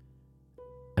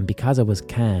 And because I was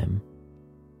calm,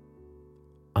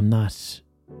 I'm not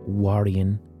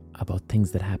worrying about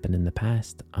things that happened in the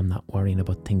past. I'm not worrying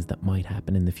about things that might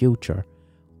happen in the future.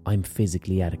 I'm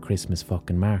physically at a Christmas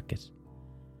fucking market.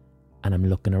 And I'm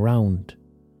looking around.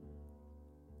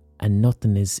 And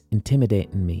nothing is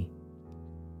intimidating me.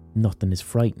 Nothing is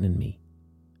frightening me.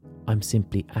 I'm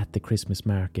simply at the Christmas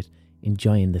market,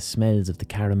 enjoying the smells of the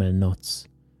caramel nuts,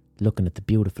 looking at the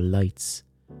beautiful lights,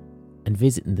 and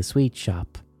visiting the sweet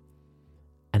shop,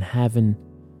 and having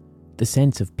the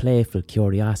sense of playful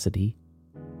curiosity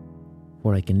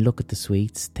where I can look at the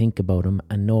sweets, think about them,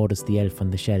 and notice the elf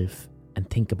on the shelf and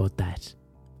think about that,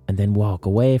 and then walk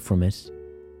away from it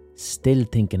still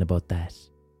thinking about that,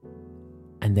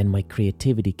 and then my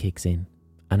creativity kicks in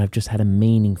and I've just had a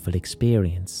meaningful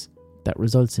experience that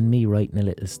results in me writing a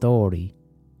little story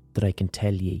that I can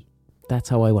tell ye. That's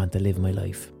how I want to live my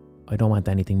life. I don't want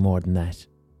anything more than that.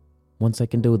 Once I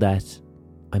can do that,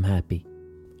 I'm happy.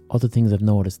 Other things I've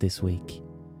noticed this week.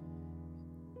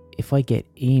 If I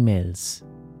get emails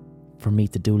for me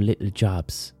to do little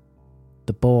jobs,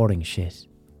 the boring shit,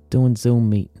 doing Zoom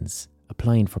meetings,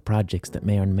 applying for projects that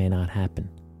may or may not happen,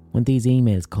 when these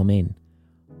emails come in,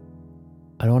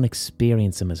 I don't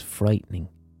experience them as frightening.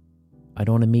 I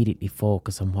don't immediately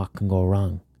focus on what can go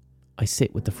wrong. I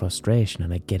sit with the frustration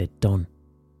and I get it done.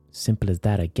 Simple as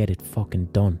that, I get it fucking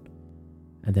done.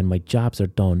 And then my jobs are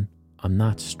done, I'm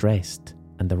not stressed,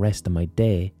 and the rest of my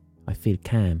day, I feel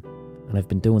calm, and I've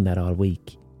been doing that all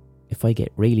week. If I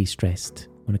get really stressed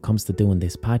when it comes to doing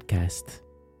this podcast,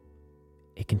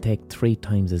 it can take 3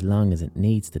 times as long as it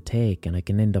needs to take, and I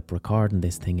can end up recording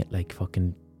this thing at like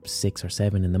fucking 6 or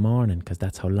 7 in the morning, because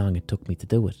that's how long it took me to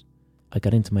do it. I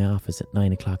got into my office at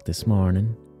 9 o'clock this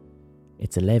morning.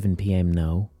 It's 11 p.m.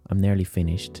 now. I'm nearly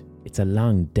finished. It's a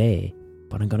long day,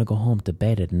 but I'm going to go home to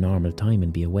bed at a normal time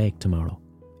and be awake tomorrow.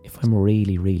 If I'm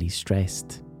really, really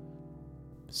stressed,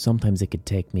 sometimes it could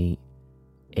take me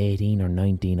 18 or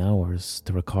 19 hours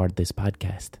to record this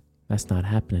podcast. That's not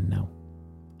happening now.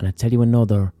 And I tell you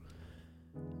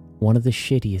one of the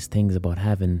shittiest things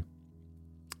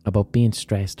about being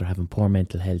stressed or having poor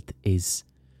mental health is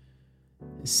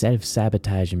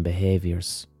self-sabotaging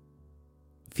behaviours.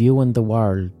 Viewing the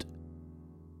world,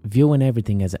 viewing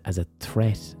everything as a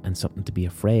threat and something to be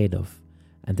afraid of.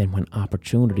 And then when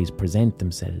opportunities present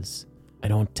themselves, I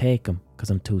don't take them because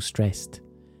I'm too stressed.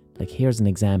 Like, here's an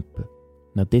example.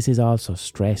 Now, this is also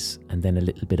stress and then a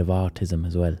little bit of autism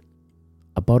as well.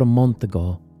 About a month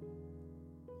ago,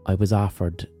 I was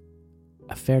offered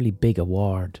a fairly big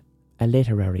award, a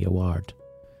literary award.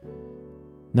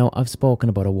 Now, I've spoken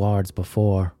about awards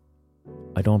before.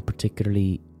 I don't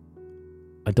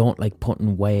like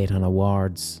putting weight on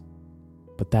awards,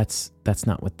 but that's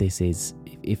not what this is.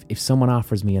 If someone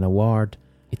offers me an award,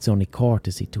 it's only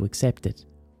courtesy to accept it.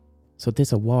 So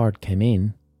this award came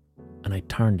in and I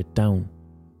turned it down.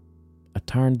 I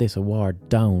turned this award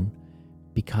down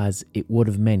because it would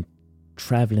have meant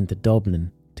travelling to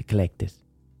Dublin to collect it.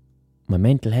 My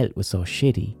mental health was so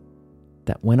shitty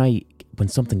that when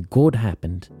something good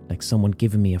happened, like someone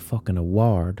giving me a fucking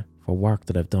award for work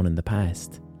that I've done in the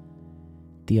past,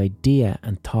 the idea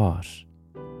and thought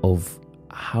of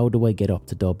how do I get up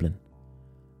to Dublin?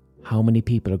 How many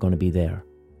people are going to be there?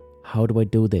 How do I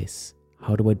do this?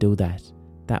 How do I do that?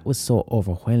 That was so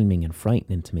overwhelming and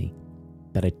frightening to me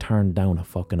that I turned down a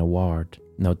fucking award.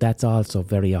 Now, that's also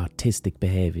very autistic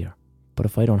behaviour. But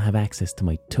if I don't have access to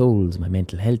my tools, my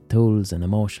mental health tools and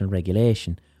emotional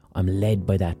regulation, I'm led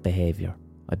by that behaviour.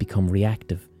 I become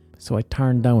reactive. So I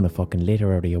turned down a fucking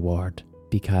literary award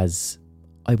because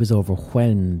I was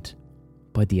overwhelmed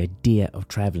by the idea of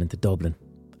travelling to Dublin.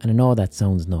 And I know that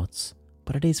sounds nuts,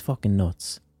 but it is fucking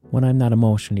nuts. When I'm not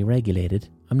emotionally regulated,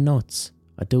 I'm nuts.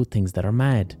 I do things that are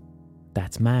mad.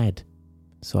 That's mad.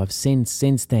 So I've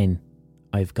since then,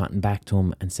 I've gotten back to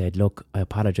him and said, look, I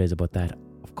apologise about that.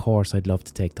 Of course I'd love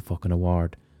to take the fucking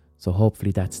award. So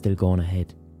hopefully that's still going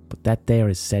ahead. But that there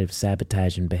is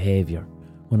self-sabotaging behaviour.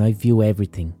 When I view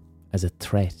everything as a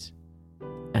threat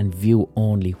and view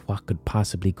only what could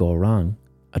possibly go wrong,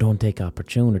 I don't take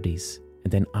opportunities,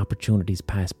 and then opportunities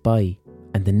pass by,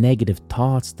 and the negative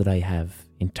thoughts that I have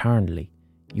internally,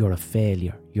 you're a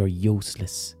failure, you're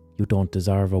useless, you don't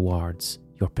deserve awards,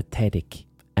 you're pathetic,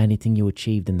 anything you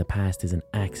achieved in the past is an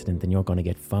accident and you're going to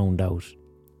get found out.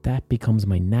 That becomes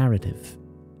my narrative,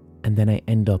 and then I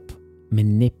end up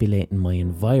manipulating my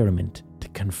environment to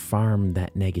confirm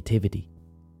that negativity.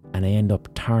 And I end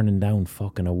up turning down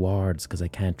fucking awards because I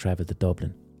can't travel to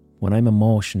Dublin. When I'm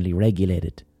emotionally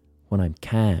regulated, when I'm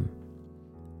calm,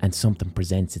 and something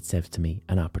presents itself to me,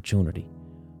 an opportunity,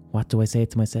 what do I say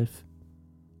to myself?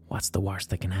 What's the worst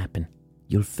that can happen?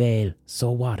 You'll fail.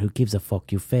 So what? Who gives a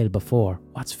fuck? You failed before.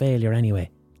 What's failure anyway?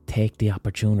 take the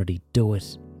opportunity, do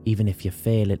it. Even if you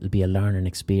fail, it'll be a learning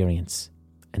experience.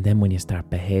 And then when you start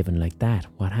behaving like that,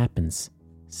 what happens?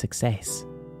 Success.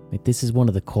 Like, this is one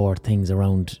of the core things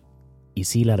around. You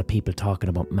see a lot of people talking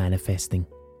about manifesting.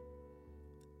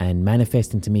 And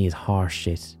manifesting to me is harsh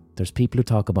shit. There's people who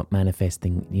talk about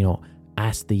manifesting,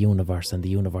 ask the universe and the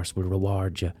universe will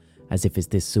reward you, as if it's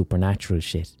this supernatural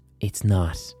shit. It's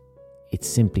not. It's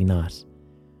simply not.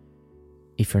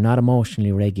 If you're not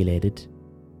emotionally regulated,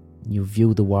 you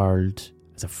view the world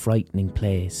as a frightening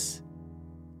place,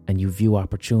 and you view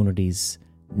opportunities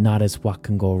not as what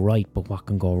can go right but what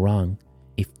can go wrong.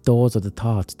 If those are the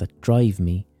thoughts that drive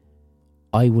me,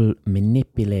 I will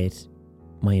manipulate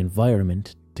my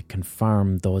environment to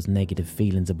confirm those negative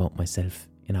feelings about myself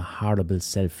in a horrible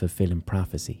self-fulfilling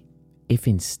prophecy. If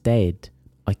instead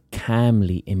I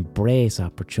calmly embrace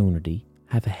opportunity,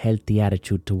 have a healthy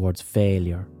attitude towards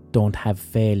failure, don't have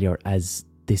failure as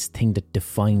this thing that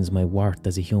defines my worth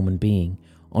as a human being,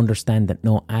 understand that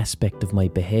no aspect of my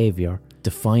behaviour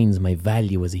defines my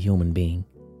value as a human being.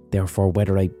 Therefore,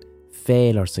 whether I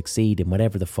fail or succeed in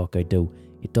whatever the fuck I do,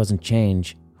 it doesn't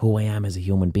change who I am as a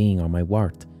human being or my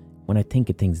worth. When I think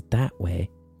of things that way,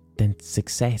 then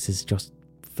success is just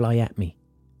fly at me.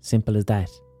 Simple as that.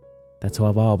 That's how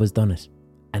I've always done it.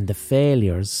 And the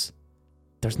failures,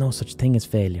 there's no such thing as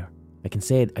failure. I can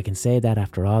say that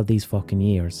after all these fucking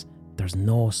years. There's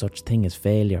no such thing as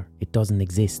failure. It doesn't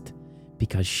exist.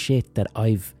 Because shit that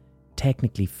I've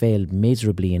technically failed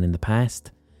miserably in the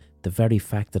past, the very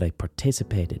fact that I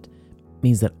participated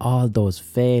means that all those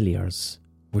failures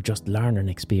were just learning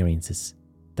experiences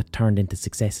that turned into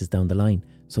successes down the line.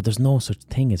 So there's no such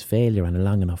thing as failure on a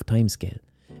long enough timescale.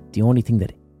 The only thing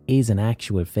that is an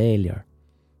actual failure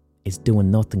is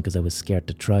doing nothing because I was scared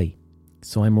to try.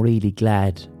 So I'm really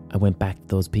glad I went back to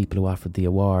those people who offered the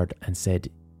award and said,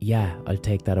 yeah, I'll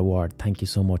take that award. Thank you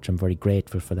so much. I'm very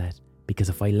grateful for that. Because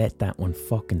if I let that one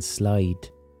fucking slide,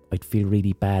 I'd feel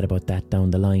really bad about that down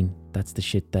the line. That's the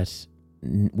shit that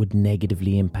would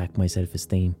negatively impact my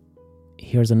self-esteem.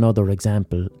 Here's another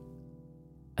example,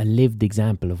 a lived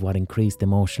example of what increased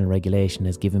emotional regulation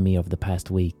has given me over the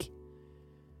past week.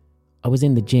 I was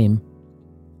in the gym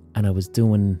and I was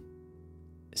doing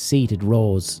seated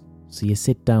rows. So you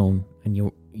sit down and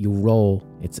you row.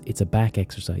 It's a back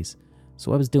exercise.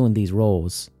 So I was doing these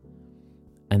rows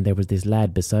and there was this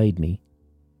lad beside me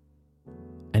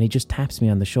and he just taps me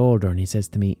on the shoulder and he says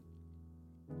to me,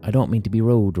 I don't mean to be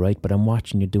rude, right, but I'm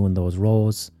watching you doing those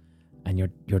rows and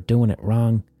you're doing it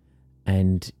wrong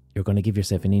and you're going to give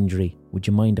yourself an injury. Would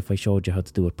you mind if I showed you how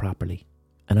to do it properly?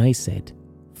 And I said,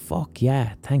 fuck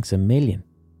yeah, thanks a million.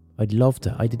 I'd love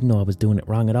to. I didn't know I was doing it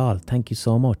wrong at all. Thank you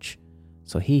so much.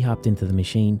 So he hopped into the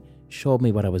machine, showed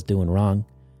me what I was doing wrong,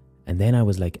 and then I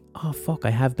was like, oh fuck,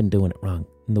 I have been doing it wrong.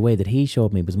 And the way that he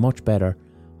showed me was much better.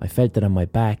 I felt it on my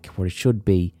back where it should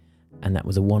be, and that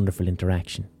was a wonderful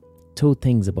interaction. Two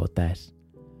things about that.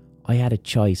 I had a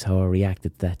choice how I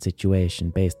reacted to that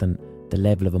situation based on the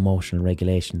level of emotional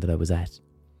regulation that I was at.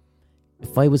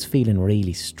 If I was feeling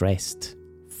really stressed,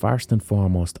 first and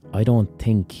foremost, I don't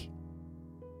think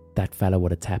that fella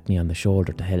would have tapped me on the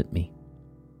shoulder to help me,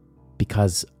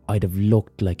 because I'd have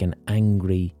looked like an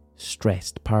angry,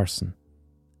 stressed person,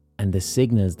 and the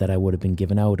signals that I would have been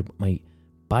giving out, my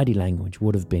body language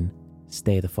would have been,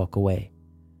 stay the fuck away.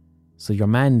 So your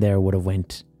man there would have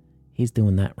went, he's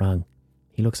doing that wrong.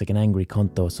 He looks like an angry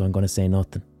cunt though, so I'm going to say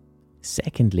nothing.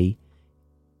 Secondly,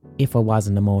 if I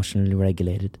wasn't emotionally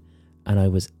regulated and I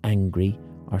was angry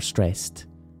or stressed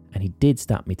and he did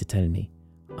stop me to tell me,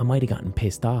 I might have gotten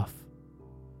pissed off.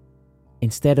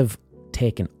 Instead of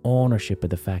taking ownership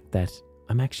of the fact that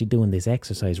I'm actually doing this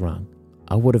exercise wrong,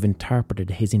 I would have interpreted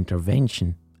his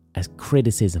intervention as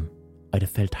criticism. I'd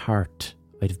have felt hurt,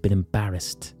 I'd have been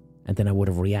embarrassed, and then I would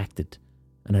have reacted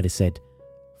and I'd have said,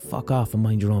 fuck off and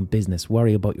mind your own business,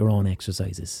 worry about your own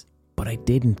exercises. But I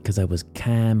didn't, because I was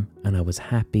calm and I was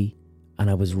happy and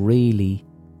I was really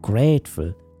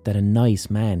grateful that a nice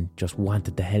man just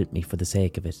wanted to help me for the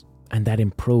sake of it. And that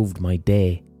improved my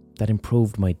day. That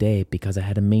improved my day because I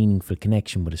had a meaningful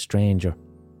connection with a stranger.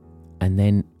 And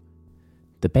then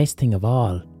the best thing of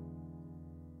all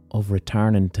of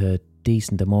returning to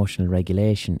decent emotional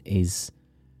regulation is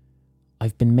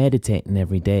I've been meditating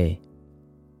every day.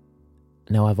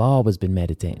 Now, I've always been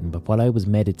meditating, but while I was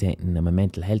meditating and my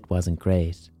mental health wasn't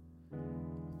great,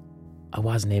 I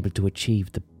wasn't able to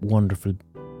achieve the wonderful,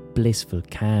 blissful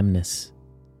calmness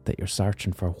that you're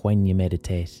searching for when you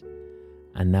meditate.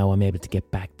 And now I'm able to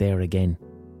get back there again.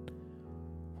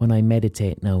 When I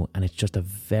meditate now, and it's just a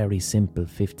very simple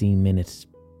 15-minute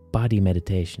body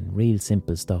meditation, real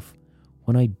simple stuff.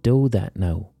 When I do that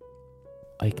now,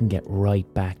 I can get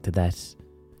right back to that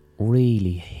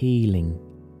really healing,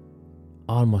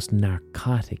 almost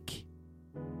narcotic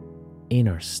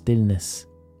inner stillness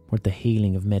where the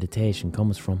healing of meditation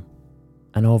comes from.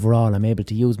 And overall, I'm able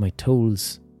to use my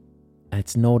tools, and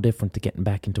it's no different to getting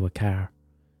back into a car.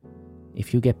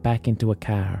 If you get back into a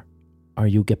car, or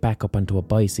you get back up onto a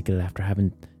bicycle after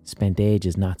having spent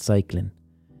ages not cycling,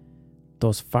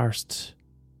 those first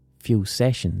few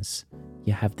sessions,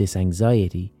 you have this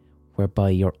anxiety whereby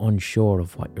you're unsure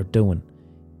of what you're doing.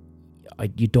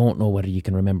 You don't know whether you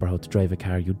can remember how to drive a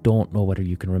car. You don't know whether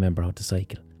you can remember how to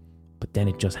cycle. But then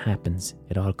it just happens.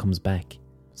 It all comes back.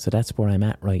 So that's where I'm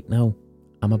at right now.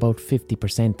 I'm about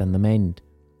 50% on the mend.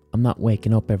 I'm not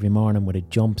waking up every morning with a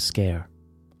jump scare.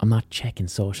 I'm not checking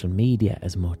social media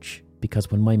as much,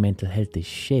 because when my mental health is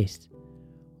shit,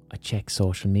 I check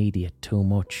social media too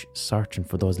much, searching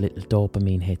for those little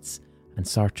dopamine hits and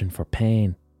searching for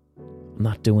pain. I'm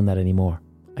not doing that anymore.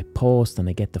 I post and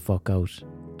I get the fuck out,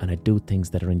 and I do things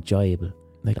that are enjoyable,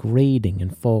 like reading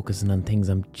and focusing on things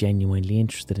I'm genuinely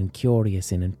interested and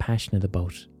curious in and passionate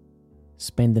about.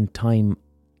 Spending time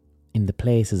in the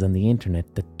places on the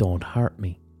internet that don't hurt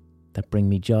me, that bring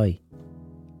me joy.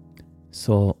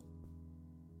 So,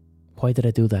 why did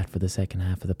I do that for the second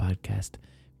half of the podcast?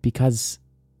 Because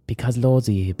loads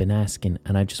of you have been asking,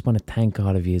 and I just want to thank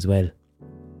all of you as well,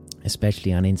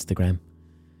 especially on Instagram,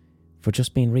 for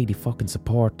just being really fucking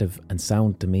supportive and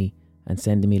sound to me and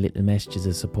sending me little messages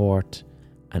of support,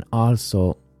 and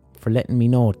also for letting me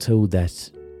know too that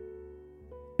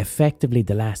effectively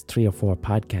the last 3 or 4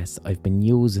 podcasts I've been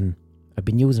using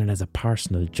it as a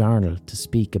personal journal to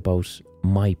speak about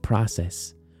my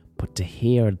process. But to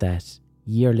hear that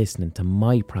you're listening to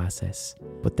my process,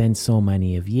 but then so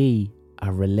many of ye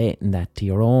are relating that to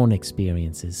your own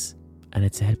experiences, and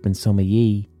it's helping some of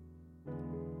ye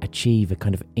achieve a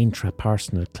kind of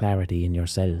intrapersonal clarity in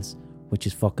yourselves, which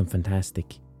is fucking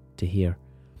fantastic to hear.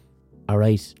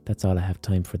 Alright, that's all I have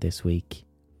time for this week.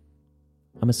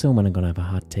 I'm assuming I'm going to have a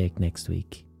hot take next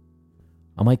week.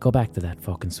 I might go back to that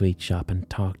fucking sweet shop and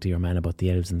talk to your man about the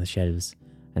elves and the shelves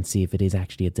and see if it is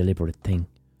actually a deliberate thing.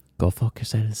 Go fuck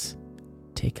yourselves.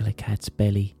 Tickle a cat's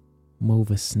belly.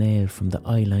 Move a snail from the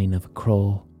eye line of a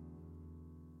crow.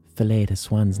 Fillet a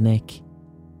swan's neck.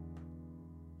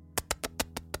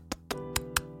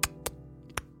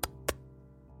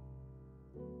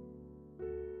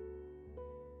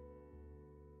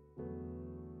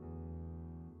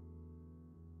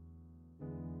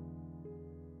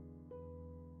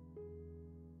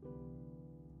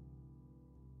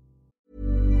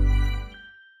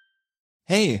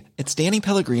 Hey, it's Danny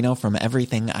Pellegrino from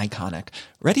Everything Iconic.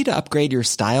 Ready to upgrade your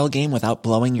style game without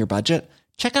blowing your budget?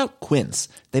 Check out Quince.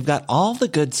 They've got all the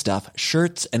good stuff,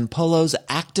 shirts and polos,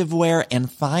 activewear, and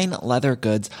fine leather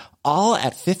goods, all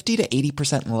at 50 to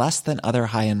 80% less than other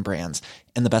high-end brands.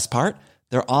 And the best part?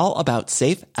 They're all about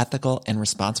safe, ethical, and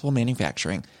responsible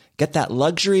manufacturing. Get that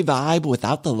luxury vibe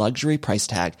without the luxury price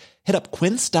tag. Hit up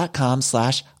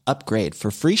quince.com/upgrade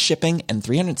for free shipping and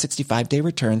 365-day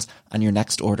returns on your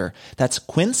next order. That's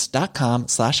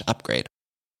quince.com/upgrade.